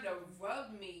it kind of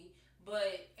rubbed me,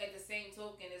 but at the same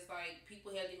token, it's like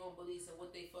people have their own beliefs and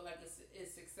what they feel like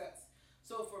is success.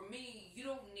 So for me, you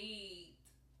don't need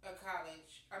a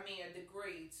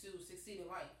degree to succeed in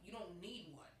life. You don't need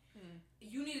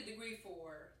need a degree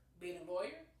for being a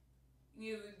lawyer.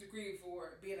 You need a degree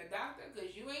for being a doctor,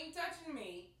 because you ain't touching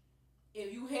me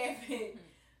if you haven't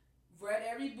read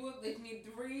every book that you need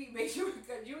to read. Make sure,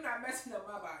 because you're not messing up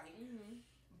my body. Mm-hmm.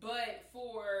 But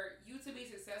for you to be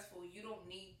successful, you don't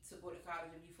need to go to college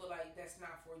if you feel like that's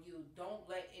not for you. Don't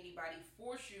let anybody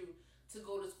force you to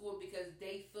go to school because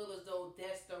they feel as though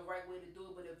that's the right way to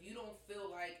do it. But if you don't feel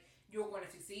like you're going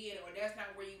to succeed or that's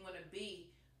not where you want to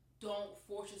be, don't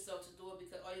force yourself to do it,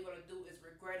 because all you're going to do is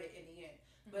regret it in the end.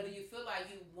 Mm-hmm. But if you feel like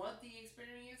you want the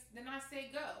experience, then I say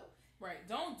go. Right.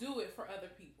 Don't do it for other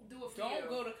people. Do it for Don't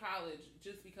you. go to college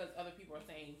just because other people are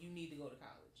saying you need to go to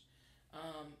college.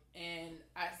 And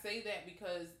I say that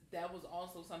because that was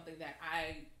also something that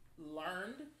I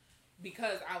learned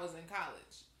because I was in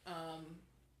college.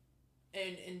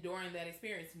 And during that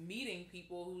experience, meeting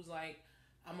people who's like,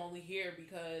 I'm only here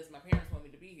because my parents want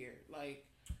me to be here. Like,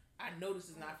 I know this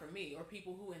is not for me. Or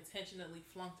people who intentionally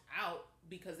flunked out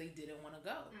because they didn't want to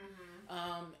go.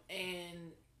 Mm-hmm.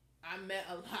 And I met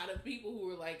a lot of people who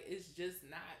were like, it's just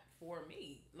not for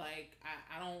me. Like,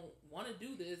 I don't want to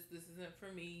do this. This isn't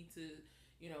for me to,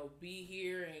 be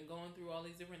here and going through all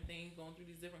these different things, going through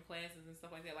these different classes and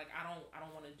stuff like that. Like, I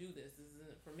don't want to do this. This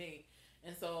isn't for me.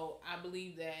 And so I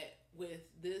believe that with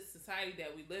this society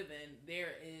that we live in,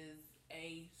 there is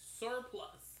a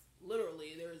surplus.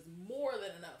 Literally, there is more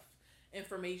than enough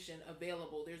information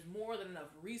available. There's more than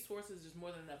enough resources. There's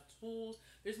more than enough tools.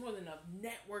 There's more than enough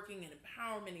networking and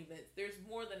empowerment events. There's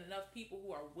more than enough people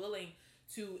who are willing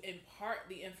to impart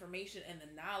the information and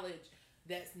the knowledge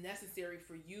that's necessary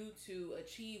for you to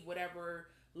achieve whatever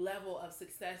level of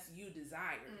success you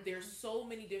desire. Mm-hmm. There's so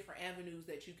many different avenues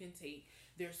that you can take.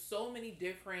 There's so many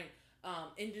different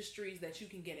industries that you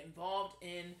can get involved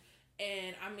in.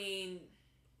 And I mean,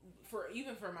 for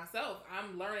myself,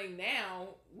 I'm learning now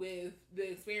with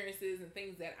the experiences and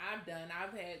things that I've done.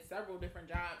 I've had several different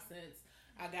jobs since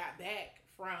I got back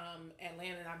from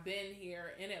Atlanta, and I've been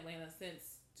here in Atlanta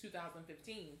since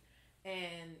 2015.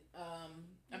 And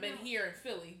I've been here in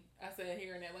Philly. I said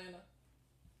here in Atlanta.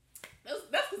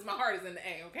 That's because my heart is in the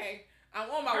A, okay? I'm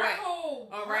on my way.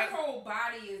 Her whole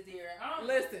body is there.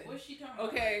 Listen. What's she talking about?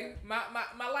 Okay,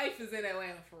 my life is in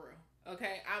Atlanta for real.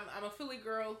 Okay, I'm a Philly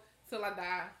girl till I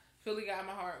die. Philly got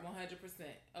my heart 100%.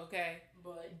 Okay,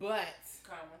 but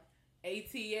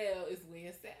ATL is where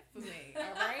it's at for me. All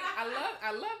right,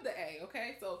 I love the A.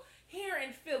 Okay, so here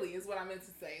in Philly is what I meant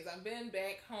to say. Is I've been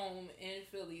back home in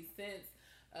Philly since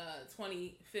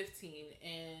 2015,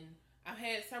 and I've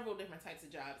had several different types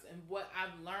of jobs. And what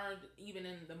I've learned, even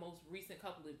in the most recent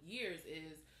couple of years,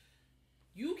 is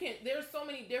there's so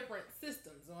many different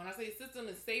systems. And when I say system,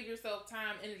 is save yourself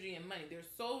time, energy, and money. There's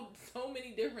so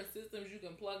many different systems you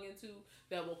can plug into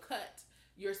that will cut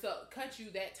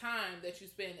you that time that you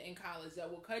spend in college, that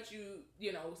will cut you,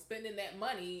 spending that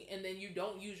money, and then you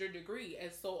don't use your degree,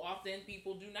 as so often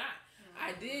people do not. Mm-hmm.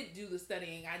 I did do the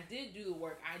studying. I did do the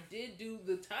work. I did do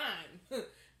the time.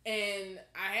 And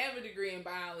I have a degree in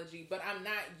biology, but I'm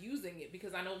not using it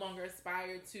because I no longer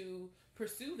aspire to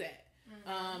pursue that.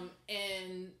 Mm-hmm.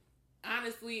 And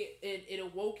honestly, it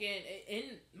awoke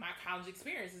in my college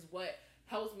experience is what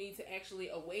helps me to actually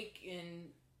awake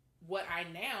in what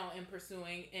I now am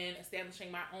pursuing and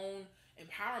establishing my own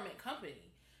empowerment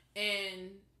company.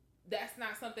 And that's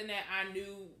not something that I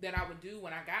knew that I would do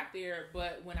when I got there,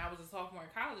 but when I was a sophomore in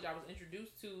college, I was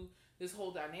introduced to this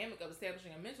whole dynamic of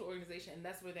establishing a mental organization, and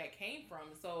that's where that came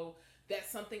from. So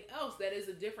that's something else that is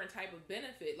a different type of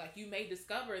benefit. Like, you may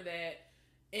discover that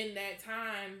in that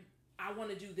time, I want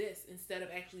to do this instead of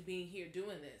actually being here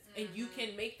doing this. Mm-hmm. And you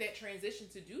can make that transition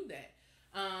to do that.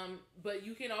 But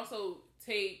you can also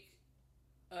take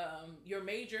your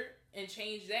major and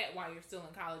change that while you're still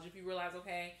in college. If you realize,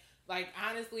 okay, like,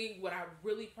 honestly, what I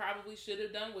really probably should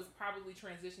have done was probably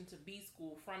transition to B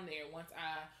school from there once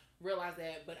I realized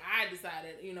that. But I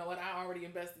decided, you know what, I already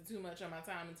invested too much of my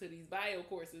time into these bio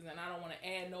courses, and I don't want to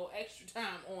add no extra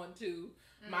time onto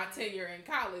my tenure in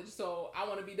college. So I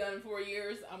want to be done in 4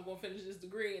 years. I'm going to finish this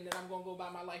degree, and then I'm going to go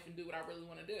about my life and do what I really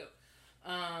want to do.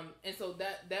 And so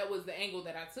that was the angle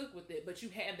that I took with it. But you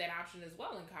have that option as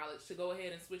well in college to go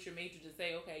ahead and switch your major to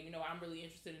say, okay, you know, I'm really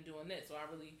interested in doing this, or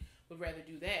I really would rather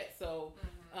do that. So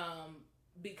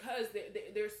because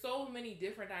there's so many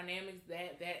different dynamics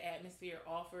that atmosphere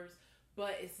offers,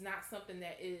 but it's not something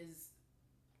that is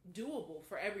doable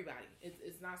for everybody.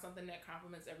 It's not something that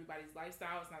complements everybody's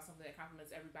lifestyle. It's not something that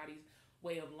complements everybody's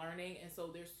way of learning. And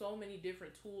so there's so many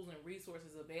different tools and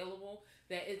resources available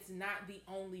that it's not the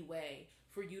only way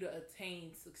for you to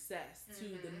attain success to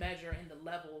the measure and the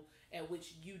level at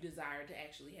which you desire to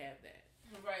actually have that.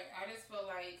 Right. I just feel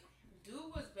like do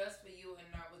what's best for you and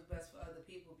not what's best for other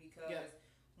people.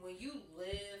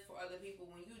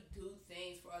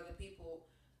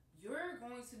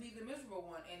 to be the miserable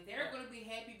one, and they're going to be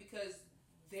happy because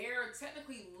they're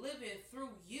technically living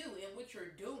through you and what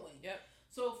you're doing. Yep.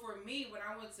 So for me, when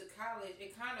I went to college,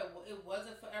 it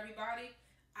wasn't for everybody.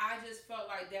 I just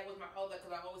felt like that was my outlet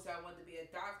because I always said I wanted to be a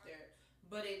doctor.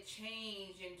 But it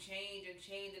changed and changed and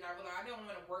changed, and I realized I don't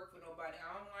want to work for nobody.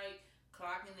 I don't like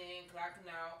clocking in,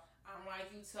 clocking out. I don't like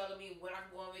you telling me when I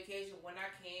can go on vacation, when I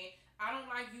can. I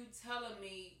don't like you telling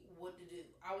me what to do.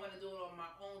 I want to do it on my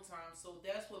own time. So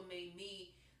that's what made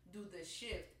me do the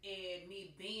shift, and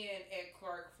me being at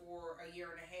Clark for a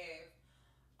year and a half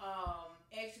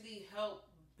actually helped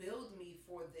build me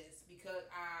for this because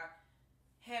I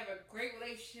have a great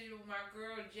relationship with my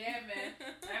girl Jamming.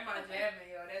 That's my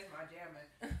Jamming, yo. That's my Jamming.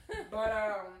 But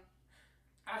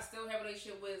I still have a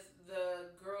relationship with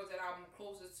the girls that I'm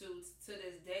closest to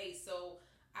this day. So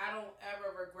I don't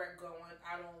ever regret going.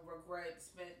 I don't regret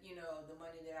spending, the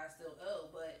money that I still owe.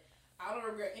 But I don't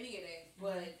regret any of that.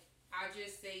 But I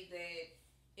just say that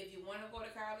if you want to go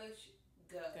to college,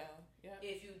 go. Yep.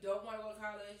 If you don't want to go to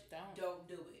college, don't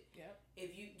do it. Yep.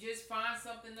 If you just find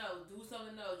something else, do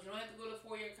something else. You don't have to go to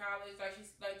 4-year college, like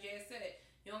Jan said.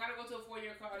 You don't got to go to a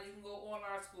 4-year college. You can go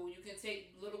online school. You can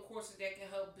take little courses that can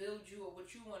help build you or what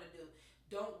you want to do.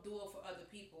 Don't do it for other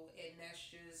people, and that's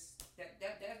just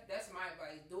that's my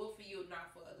advice. Do it for you, not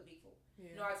for other people.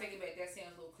 Yeah. No, I take it back. That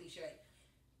sounds a little cliche.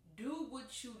 Do what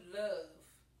you love,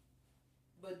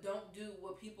 but don't do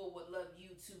what people would love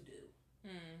you to do.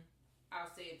 I'll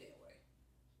say it that way.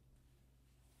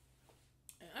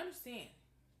 And understand,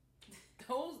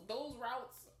 those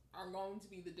routes are going to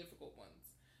be the difficult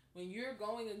ones. When you're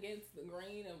going against the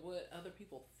grain of what other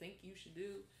people think you should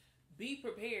do, be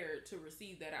prepared to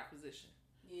receive that opposition.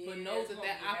 Yeah, but know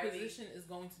that opposition is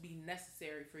going to be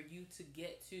necessary for you to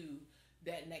get to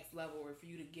that next level or for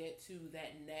you to get to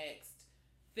that next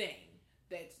thing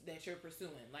that you're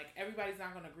pursuing. Like, everybody's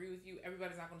not going to agree with you.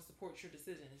 Everybody's not going to support your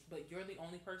decisions. But you're the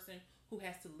only person who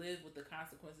has to live with the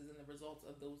consequences and the results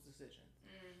of those decisions.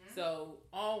 Mm-hmm. So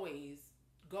always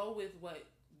go with what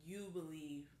you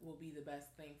believe will be the best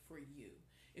thing for you.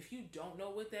 If you don't know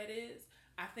what that is,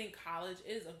 I think college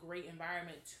is a great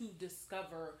environment to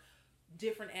discover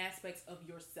different aspects of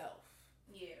yourself.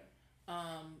 Yeah.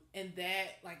 And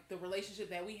that, like, the relationship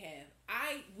that we have,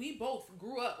 we both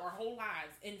grew up our whole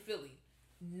lives in Philly,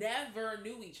 never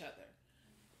knew each other.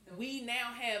 No. We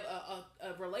now have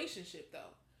a relationship though.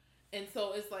 And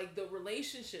so it's like the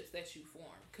relationships that you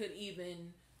form could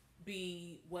even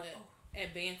be what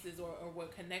advances or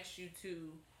what connects you to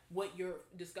what you're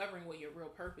discovering, what your real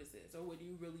purpose is, or what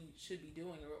you really should be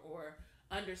doing, or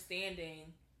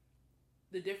understanding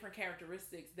the different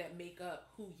characteristics that make up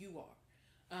who you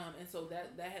are. And so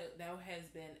that has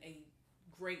been a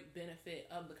great benefit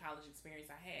of the college experience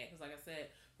I had. Because like I said,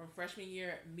 from freshman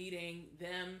year, meeting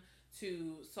them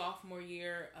to sophomore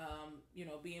year,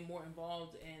 being more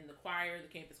involved in the choir, the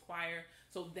campus choir.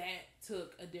 So that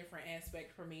took a different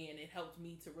aspect for me, and it helped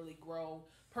me to really grow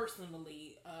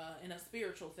personally in a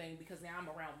spiritual thing, because now I'm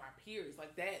around my peers.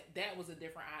 Like that was a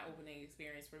different eye-opening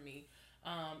experience for me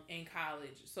in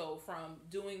college. So from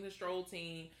doing the stroll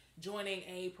team, joining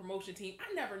a promotion team,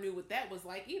 I never knew what that was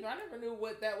like either. I never knew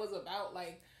what that was about,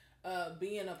 like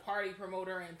being a party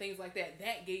promoter and things like that.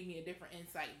 That gave me a different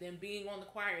insight. Then being on the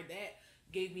choir, that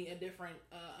gave me a different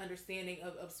understanding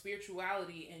of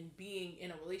spirituality and being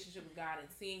in a relationship with God and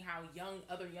seeing how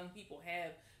other young people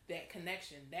have that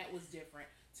connection. That was different.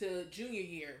 To junior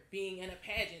year, being in a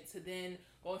pageant, to then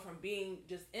going from being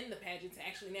just in the pageant to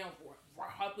actually now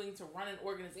helping to run an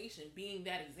organization, being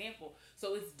that example.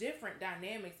 So it's different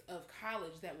dynamics of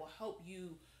college that will help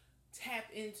you tap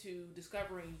into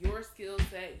discovering your skill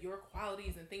set, your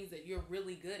qualities, and things that you're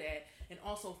really good at, and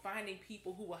also finding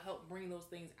people who will help bring those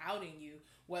things out in you,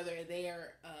 whether they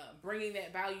are bringing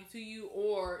that value to you,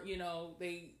 or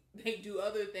they do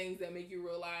other things that make you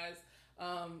realize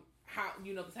how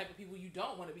the type of people you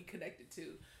don't want to be connected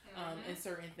to and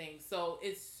certain things. So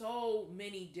it's so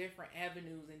many different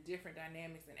avenues and different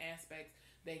dynamics and aspects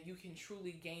that you can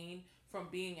truly gain from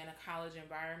being in a college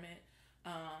environment.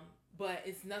 But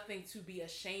it's nothing to be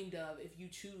ashamed of if you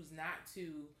choose not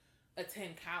to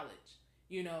attend college.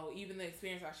 Even the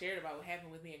experience I shared about what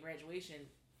happened with me at graduation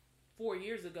 5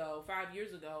 years ago,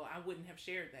 I wouldn't have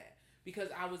shared that, because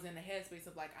I was in the headspace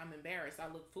of like, I'm embarrassed, I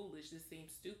look foolish, this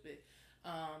seems stupid.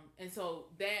 And so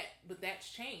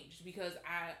that's changed, because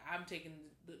I'm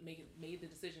made the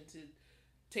decision to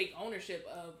take ownership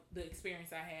of the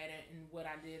experience I had and what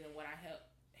I did and what I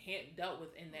had dealt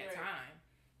with in that time.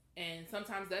 And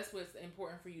sometimes that's what's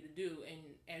important for you to do. And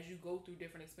as you go through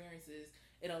different experiences,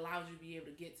 it allows you to be able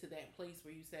to get to that place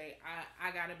where you say,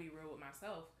 I got to be real with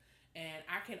myself. and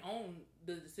I can own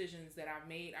the decisions that I've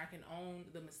made. I can own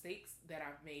the mistakes that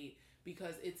I've made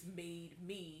because it's made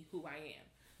me who I am.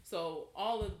 So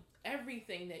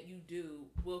everything that you do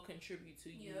will contribute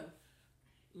to you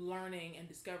learning and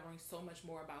discovering so much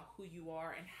more about who you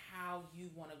are and how you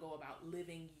want to go about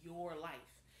living your life.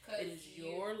 It is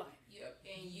your life. Yep.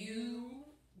 And you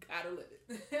gotta live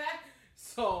it.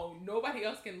 So nobody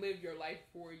else can live your life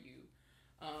for you.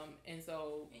 And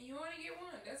you only get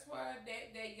one. That's why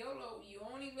that YOLO, you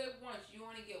only live once. You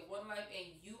only get one life, and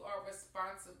you are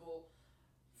responsible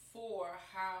for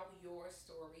how your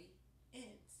story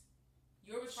ends.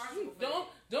 You're responsible for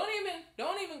it.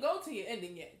 Don't even go to your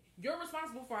ending yet. You're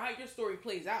responsible for how your story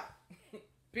plays out.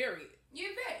 Period. You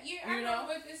bet. Yeah, I know,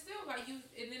 but it's still like you,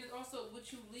 and then it's also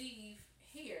what you leave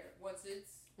here once it's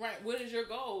right. What is your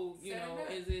goal? You know,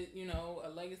 is it a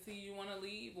legacy you want to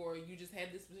leave, or you just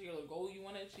had this particular goal you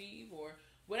want to achieve, or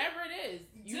whatever it is?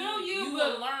 You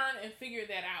will learn and figure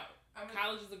that out.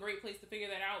 College is a great place to figure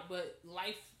that out, but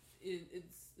life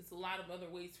it's a lot of other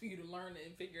ways for you to learn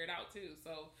and figure it out too.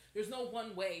 So there's no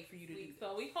one way for you to do.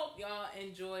 So we hope y'all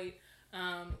enjoyed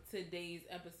today's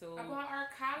episode about our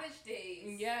college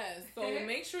days. Yes. So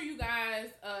make sure you guys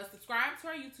subscribe to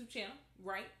our YouTube channel,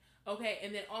 right? Okay,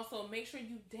 and then also make sure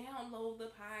you download the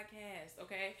podcast,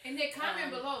 okay? And then comment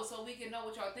below so we can know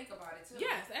what y'all think about it too.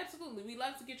 Yes, absolutely. We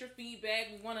love to get your feedback.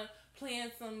 We want to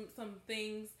plan some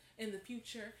things in the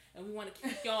future, and we want to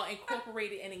keep y'all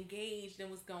incorporated and engaged in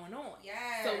what's going on.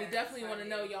 Yes. So we definitely want to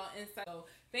know y'all insight. So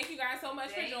thank you guys so much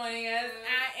for joining us.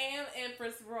 I am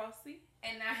Empress Rossi.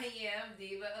 And I am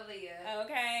Diva Aaliyah.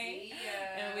 Okay. See ya.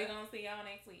 And we're going to see y'all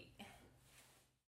next week.